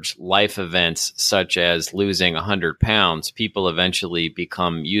large life events such as losing 100 pounds, people eventually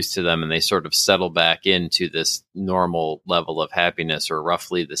become used to them and they sort of settle back into this normal level of happiness, or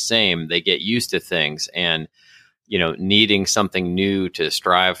roughly the same. They get used to things, and needing something new to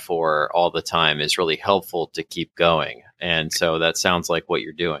strive for all the time is really helpful to keep going. And so that sounds like what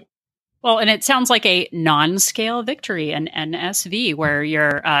you're doing. Well, and it sounds like a non-scale victory, an NSV, where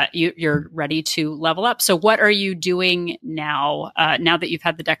you're ready to level up. So what are you doing now? Now that you've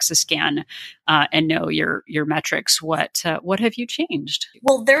had the DEXA scan and know your metrics, what have you changed?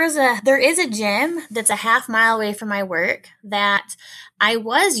 Well, there is a gym that's a half mile away from my work that I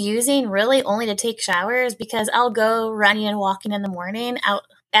was using really only to take showers, because I'll go running and walking in the morning out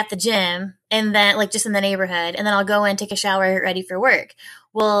at the gym, and then just in the neighborhood, and then I'll go in, take a shower, get ready for work.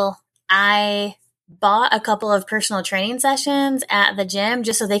 Well, I bought a couple of personal training sessions at the gym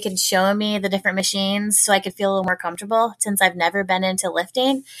just so they could show me the different machines so I could feel a little more comfortable, since I've never been into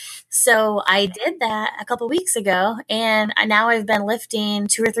lifting. So I did that a couple weeks ago, and now I've been lifting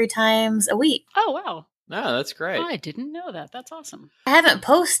 2 or 3 times a week. Oh, wow. No, that's great. I didn't know that. That's awesome. I haven't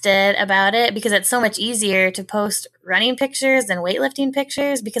posted about it because it's so much easier to post running pictures than weightlifting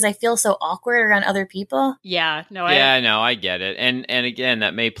pictures, because I feel so awkward around other people. Yeah, no, I get it. And again,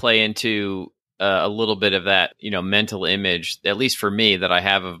 that may play into a little bit of that, mental image, at least for me, that I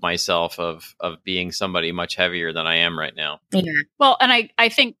have of myself of being somebody much heavier than I am right now. Yeah. Well, and I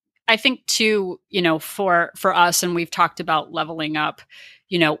think too, for us, and we've talked about leveling up,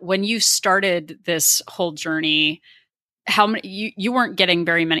 when you started this whole journey, how many, you weren't getting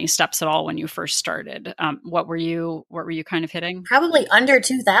very many steps at all when you first started. What were you kind of hitting? Probably under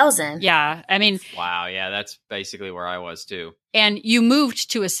 2,000. Yeah. I mean, wow. Yeah. That's basically where I was too. And you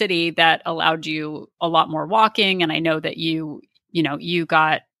moved to a city that allowed you a lot more walking. And I know that you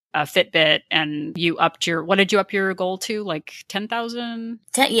got a Fitbit, and you upped what did you up your goal to? Like 10,000?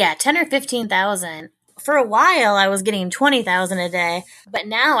 10 or 15,000. For a while, I was getting 20,000 a day, but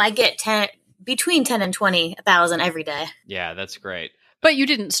now I get between 10 and 20,000 every day. Yeah, that's great. But you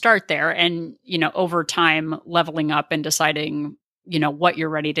didn't start there, and over time, leveling up and deciding what you're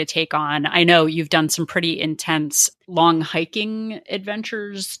ready to take on. I know you've done some pretty intense long hiking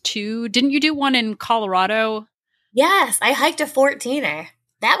adventures too. Didn't you do one in Colorado? Yes, I hiked a 14er.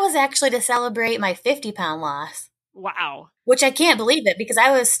 That was actually to celebrate my 50-pound loss. Wow. Which I can't believe it, because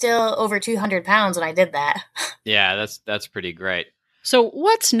I was still over 200 pounds when I did that. Yeah, that's pretty great. So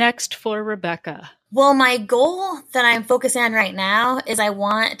what's next for Rebecca? Well, my goal that I'm focusing on right now is I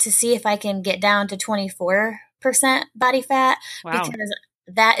want to see if I can get down to 24% body fat. Wow. Because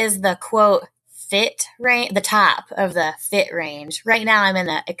that is the quote fit range, the top of the fit range. Right now I'm in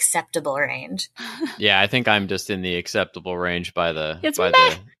the acceptable range. Yeah, I think I'm just in the acceptable range by the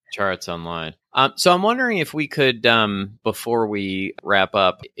charts online. So I'm wondering if we could, before we wrap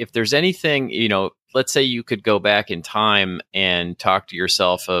up, if there's anything, let's say you could go back in time and talk to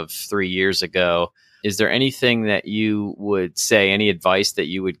yourself of 3 years ago. Is there anything that you would say, any advice that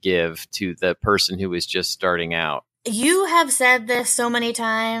you would give to the person who is just starting out? You have said this so many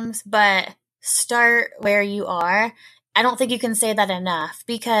times, but start where you are. I don't think you can say that enough,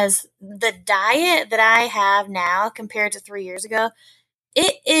 because the diet that I have now compared to 3 years ago,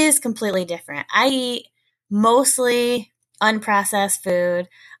 it is completely different. I eat mostly unprocessed food.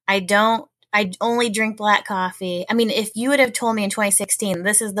 I only drink black coffee. I mean, if you would have told me in 2016,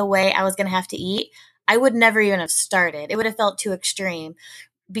 this is the way I was going to have to eat, I would never even have started. It would have felt too extreme,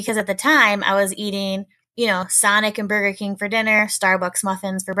 because at the time I was eating, Sonic and Burger King for dinner, Starbucks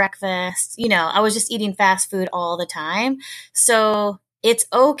muffins for breakfast. I was just eating fast food all the time. So it's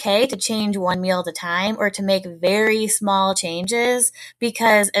okay to change one meal at a time, or to make very small changes,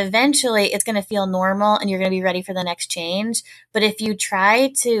 because eventually it's going to feel normal and you're going to be ready for the next change. But if you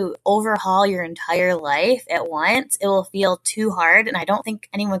try to overhaul your entire life at once, it will feel too hard. And I don't think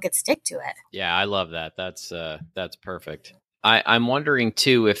anyone could stick to it. Yeah, I love that. That's perfect. I'm wondering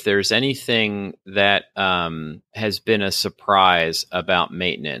too, if there's anything that has been a surprise about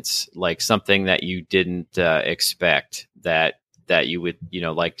maintenance, like something that you didn't expect that you would,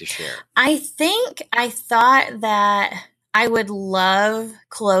 like to share. I think I thought that I would love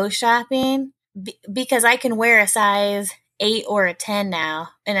clothes shopping because I can wear a size 8 or a 10 now,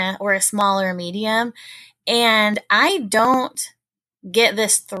 or a small or a medium. And I don't get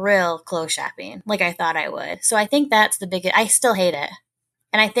this thrill clothes shopping like I thought I would. So I think that's the biggest, I still hate it.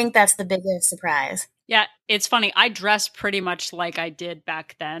 And I think that's the biggest surprise. Yeah, it's funny. I dress pretty much like I did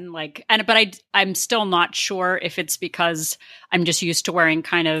back then. I'm still not sure if it's because I'm just used to wearing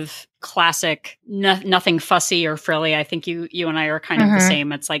kind of classic, nothing fussy or frilly. I think you and I are kind of the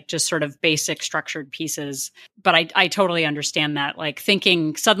same. It's like just sort of basic structured pieces. But I totally understand that. Like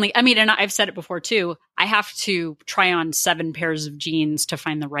thinking suddenly, I mean, and I've said it before too, I have to try on 7 pairs of jeans to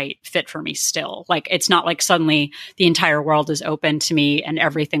find the right fit for me still. Like it's not like suddenly the entire world is open to me and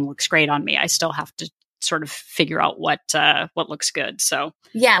everything looks great on me. I still have to sort of figure out what looks good. So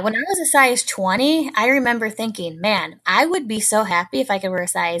yeah, when I was a size 20, I remember thinking, man, I would be so happy if I could wear a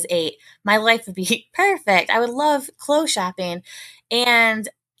size 8. My life would be perfect. I would love clothes shopping. And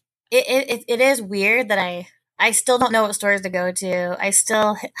it is weird that I still don't know what stores to go to. I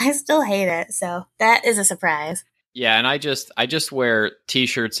still hate it. So that is a surprise. Yeah, and I just wear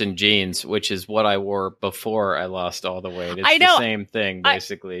t-shirts and jeans, which is what I wore before I lost all the weight. It's the same thing,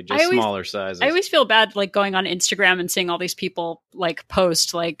 basically, just smaller sizes. I always feel bad, like going on Instagram and seeing all these people like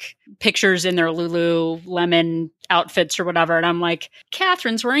post like pictures in their Lululemon outfits or whatever, and I'm like,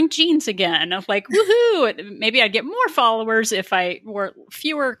 Catherine's wearing jeans again. I'm like, woohoo! Maybe I'd get more followers if I wore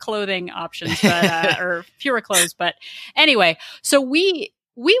fewer clothing options, but or fewer clothes. But anyway, so we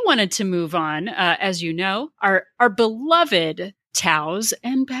wanted to move on, as you know, our beloved Tows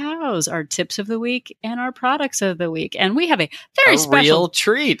and Pows, our tips of the week and our products of the week. And we have a very special real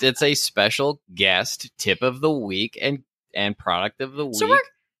treat. It's a special guest tip of the week and product of the week.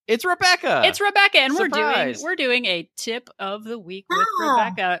 It's Rebecca. It's Rebecca, and Surprise. we're doing a tip of the week with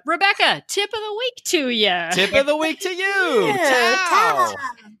Rebecca. Rebecca, tip of the week to you. Tip of the week to you. Yeah,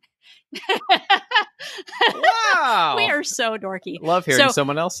 Wow. We are so dorky. Love hearing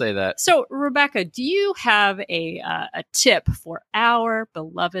someone else say that. So, Rebecca, do you have a tip for our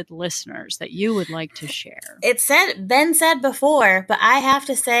beloved listeners that you would like to share? It's been said before, but I have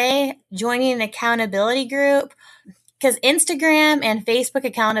to say, joining an accountability group, because Instagram and Facebook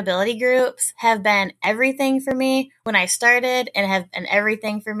accountability groups have been everything for me when I started and have been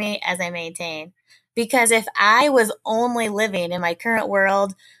everything for me as I maintain. Because if I was only living in my current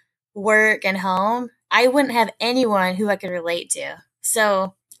world, work and home, I wouldn't have anyone who I could relate to.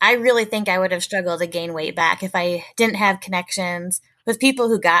 So I really think I would have struggled to gain weight back if I didn't have connections with people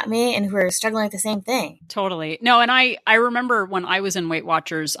who got me and who are struggling with the same thing. Totally. No, and I remember when I was in Weight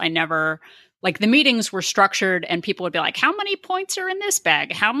Watchers, I never, like, the meetings were structured and people would be like, how many points are in this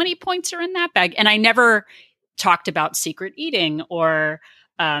bag? How many points are in that bag? And I never talked about secret eating or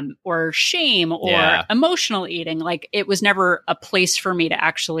shame or emotional eating. Like, it was never a place for me to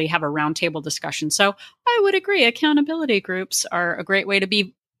actually have a roundtable discussion. So I would agree. Accountability groups are a great way to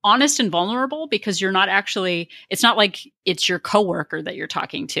be honest and vulnerable, because you're not actually, it's not like it's your coworker that you're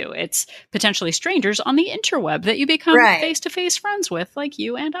talking to. It's potentially strangers on the interweb that you become face-to-face friends with, like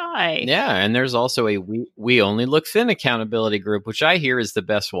you and I. Yeah. And there's also a We Only Look Thin accountability group, which I hear is the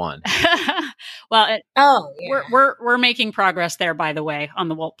best one. Well, we're making progress there, by the way, on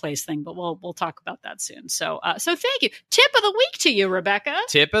the Walt Place thing, but we'll talk about that soon. So thank you. Tip of the week to you, Rebecca.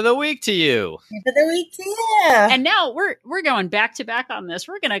 Tip of the week to you. Tip of the week to you. And now we're going back to back on this.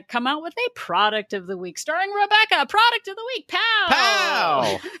 We're going to come out with a product of the week starring Rebecca. Product of the week. Pow!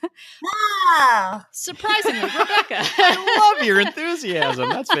 Pow! Wow. Surprisingly, Rebecca. I love your enthusiasm.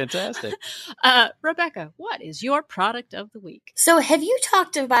 That's fantastic. Rebecca, what is your product of the week? So have you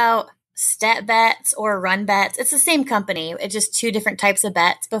talked about step bets or run bets? It's the same company. It's just 2 different types of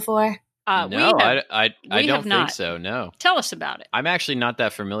bets before. No, I don't think so. No. Tell us about it. I'm actually not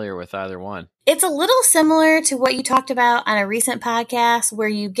that familiar with either one. It's a little similar to what you talked about on a recent podcast where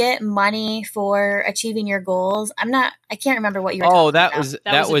you get money for achieving your goals. I can't remember what you were talking about.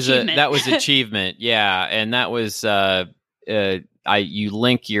 That was achievement. Yeah. And that was, you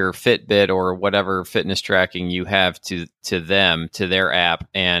link your Fitbit or whatever fitness tracking you have to their app,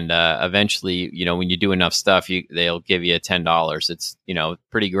 and eventually, when you do enough stuff, they'll give you $10. It's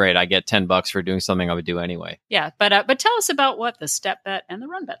pretty great. I get $10 for doing something I would do anyway. Yeah, but tell us about what the step bet and the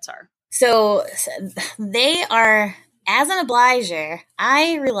run bets are. So they are, as an obliger,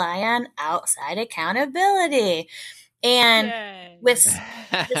 I rely on outside accountability, and with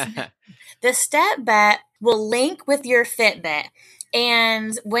the step bet will link with your Fitbit.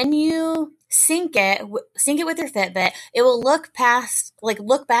 And when you sync it with your Fitbit, it will look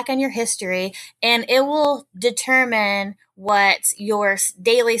back on your history, and it will determine what your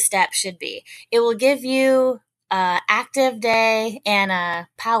daily steps should be. It will give you an active day and a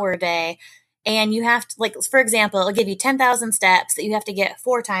power day. And you have to, for example, it'll give you 10,000 steps that you have to get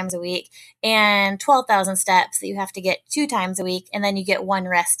 4 times a week, and 12,000 steps that you have to get 2 times a week. And then you get 1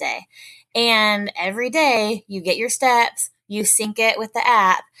 rest day. And every day you get your steps, you sync it with the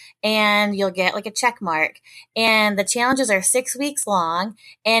app, and you'll get like a check mark. And the challenges are 6 weeks long.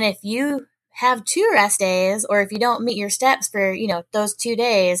 And if you have 2 rest days, or if you don't meet your steps for, those 2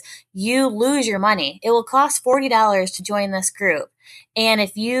 days, you lose your money. It will cost $40 to join this group. And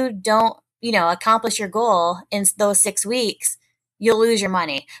if you don't, accomplish your goal in those 6 weeks, you'll lose your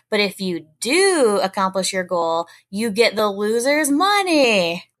money. But if you do accomplish your goal, you get the loser's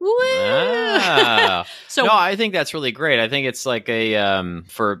money. Woo! So no, I think that's really great. I think it's like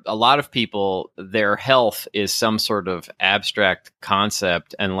for a lot of people, their health is some sort of abstract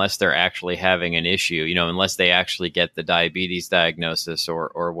concept unless they're actually having an issue, unless they actually get the diabetes diagnosis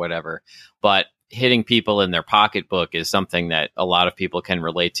or whatever. But hitting people in their pocketbook is something that a lot of people can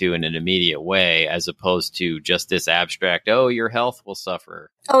relate to in an immediate way, as opposed to just this abstract, oh, your health will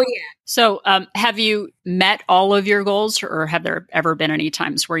suffer. Oh, yeah. So have you met all of your goals, or have there ever been any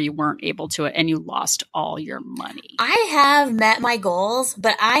times where you weren't able to and you lost all your money? I have met my goals,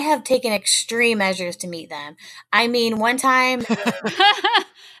 but I have taken extreme measures to meet them. I mean, one time...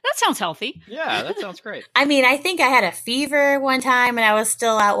 That sounds healthy. Yeah, that sounds great. I mean, I think I had a fever one time and I was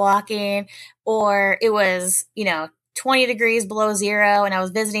still out walking, or it was, 20 degrees below zero, and I was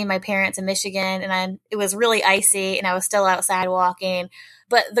visiting my parents in Michigan, and it was really icy and I was still outside walking.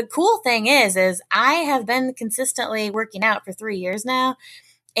 But the cool thing is I have been consistently working out for 3 years now.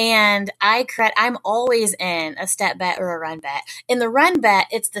 And I'm always in a step bet or a run bet. In the run bet,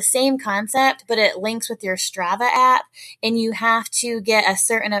 it's the same concept, but it links with your Strava app, and you have to get a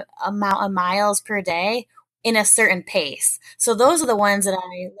certain amount of miles per day in a certain pace. So those are the ones that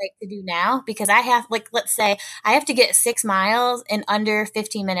I like to do now, because I have, let's say I have to get 6 miles in under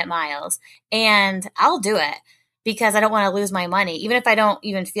 15-minute miles, and I'll do it because I don't want to lose my money. Even if I don't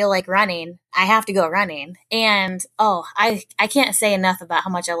even feel like running, I have to go running. And, I can't say enough about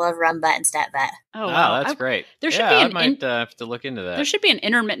how much I love Run Bet and Stat Bet. Oh, wow. That's great. There should be I might have to look into that. There should be an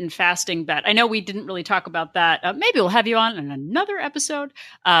intermittent fasting bet. I know we didn't really talk about that. Maybe we'll have you on in another episode.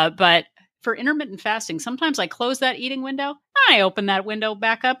 But for intermittent fasting, sometimes I close that eating window. I open that window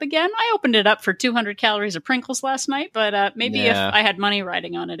back up again. I opened it up for 200 calories of Pringles last night, but maybe if I had money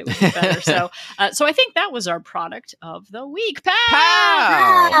riding on it, it would be better. So I think that was our product of the week. Pow!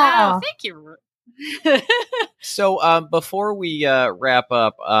 Wow. Thank you. So before we wrap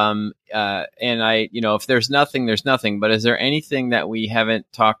up, and if there's nothing, there's nothing. But is there anything that we haven't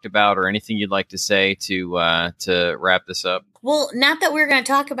talked about, or anything you'd like to say to wrap this up? Well, not that we're going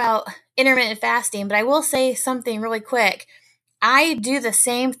to talk about intermittent fasting, but I will say something really quick. I do the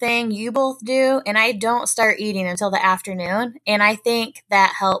same thing you both do, and I don't start eating until the afternoon, and I think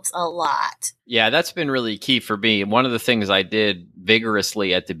that helps a lot. Yeah, that's been really key for me. One of the things I did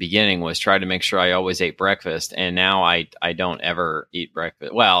vigorously at the beginning was try to make sure I always ate breakfast, and now I don't ever eat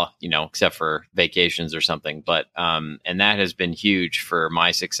breakfast. Well, except for vacations or something, but and that has been huge for my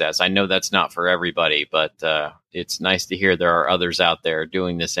success. I know that's not for everybody, but it's nice to hear there are others out there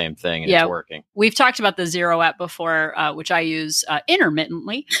doing the same thing, and it's working. We've talked about the Zero app before, which I use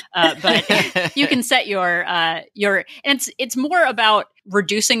intermittently, but you can set your and it's more about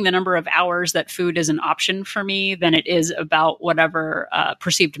reducing the number of hours that food is an option for me than it is about whatever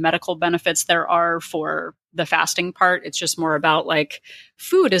perceived medical benefits there are for the fasting part. It's just more about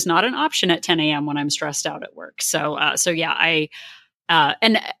food is not an option at 10 a.m. when I'm stressed out at work. So yeah,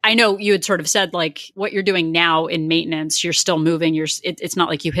 and I know you had sort of said what you're doing now in maintenance, you're still moving. It's not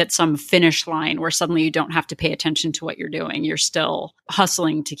like you hit some finish line where suddenly you don't have to pay attention to what you're doing. You're still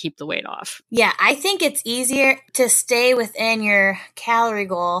hustling to keep the weight off. Yeah, I think it's easier to stay within your calorie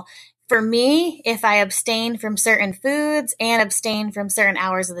goal. For me, if I abstain from certain foods and abstain from certain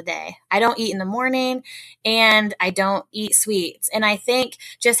hours of the day, I don't eat in the morning and I don't eat sweets. And I think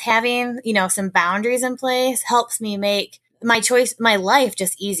just having, some boundaries in place helps me make my life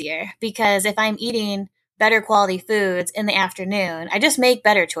just easier, because if I'm eating better quality foods in the afternoon, I just make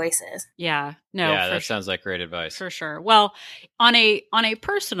better choices. Yeah. No. Yeah, that sounds like great advice. For sure. Well, on a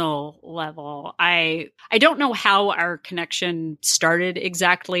personal level, I don't know how our connection started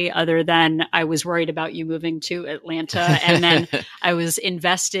exactly, other than I was worried about you moving to Atlanta, and then I was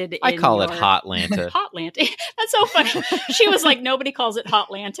invested in I call it Hotlanta. Hotlanta. That's so funny. She was like, nobody calls it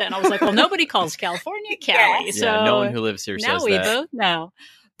Hotlanta, and I was like, well, nobody calls California Cali. Yeah, so no one who lives here now says we that. both know.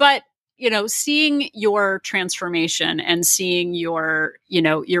 But seeing your transformation and seeing your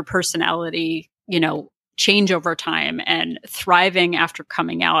personality, change over time, and thriving after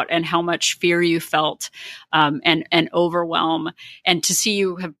coming out, and how much fear you felt, and overwhelm, and to see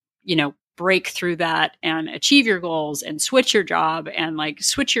you have, break through that and achieve your goals and switch your job and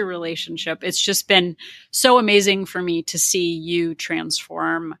switch your relationship. It's just been so amazing for me to see you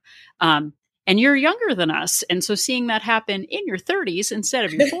transform, and and you're younger than us. And so seeing that happen in your 30s instead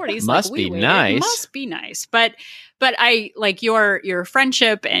of your 40s must be nice. Must be nice. But I like your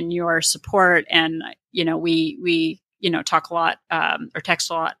friendship and your support, and we talk a lot or text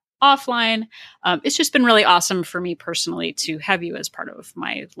a lot offline. It's just been really awesome for me personally to have you as part of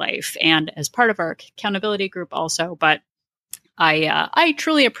my life and as part of our accountability group also. But I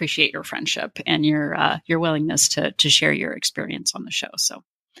truly appreciate your friendship and your willingness to share your experience on the show. So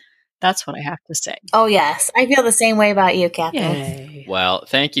that's what I have to say. Oh, yes. I feel the same way about you, Catherine. Yay. Well,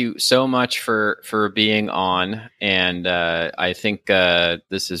 thank you so much for being on. And I think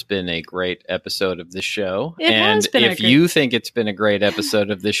this has been a great episode of the show. If you think it's been a great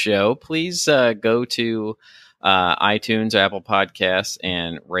episode of the show, please go to iTunes, Apple Podcasts,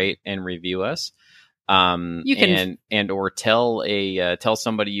 and rate and review us. You can or tell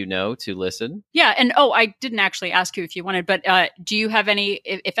somebody to listen. Yeah, and I didn't actually ask you if you wanted, but do you have any?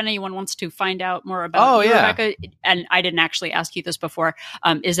 If anyone wants to find out more about Rebecca, and I didn't actually ask you this before,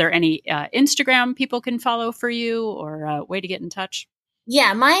 is there any Instagram people can follow for you, or a way to get in touch?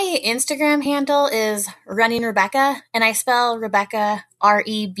 Yeah, my Instagram handle is Running Rebecca, and I spell Rebecca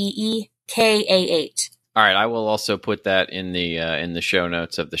REBEKAH. All right, I will also put that in the show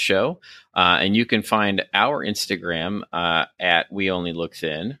notes of the show, and you can find our Instagram at We Only Look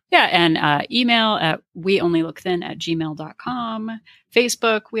Thin. Yeah, and email at weonlylookthin@gmail.com.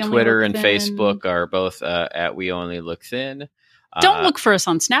 Facebook, We Only Twitter Look and Thin. Facebook are both at We Only Look Thin. Don't look for us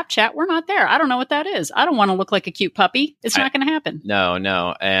on Snapchat. We're not there. I don't know what that is. I don't want to look like a cute puppy. It's not going to happen. No.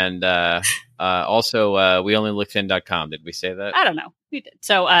 And also, weonlylookthin.com. Did we say that? I don't know. We did.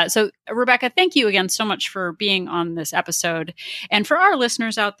 So Rebecca, thank you again so much for being on this episode. And for our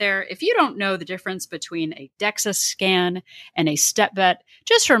listeners out there, if you don't know the difference between a DEXA scan and a step vet,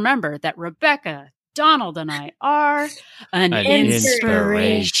 just remember that Rebecca, Donald, and I are an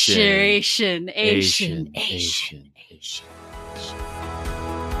inspiration. Asian.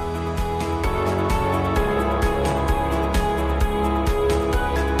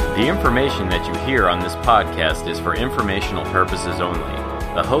 The information that you hear on this podcast is for informational purposes only.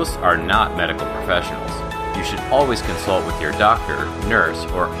 The hosts are not medical professionals. You should always consult with your doctor, nurse,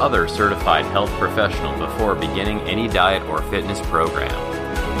 or other certified health professional before beginning any diet or fitness program.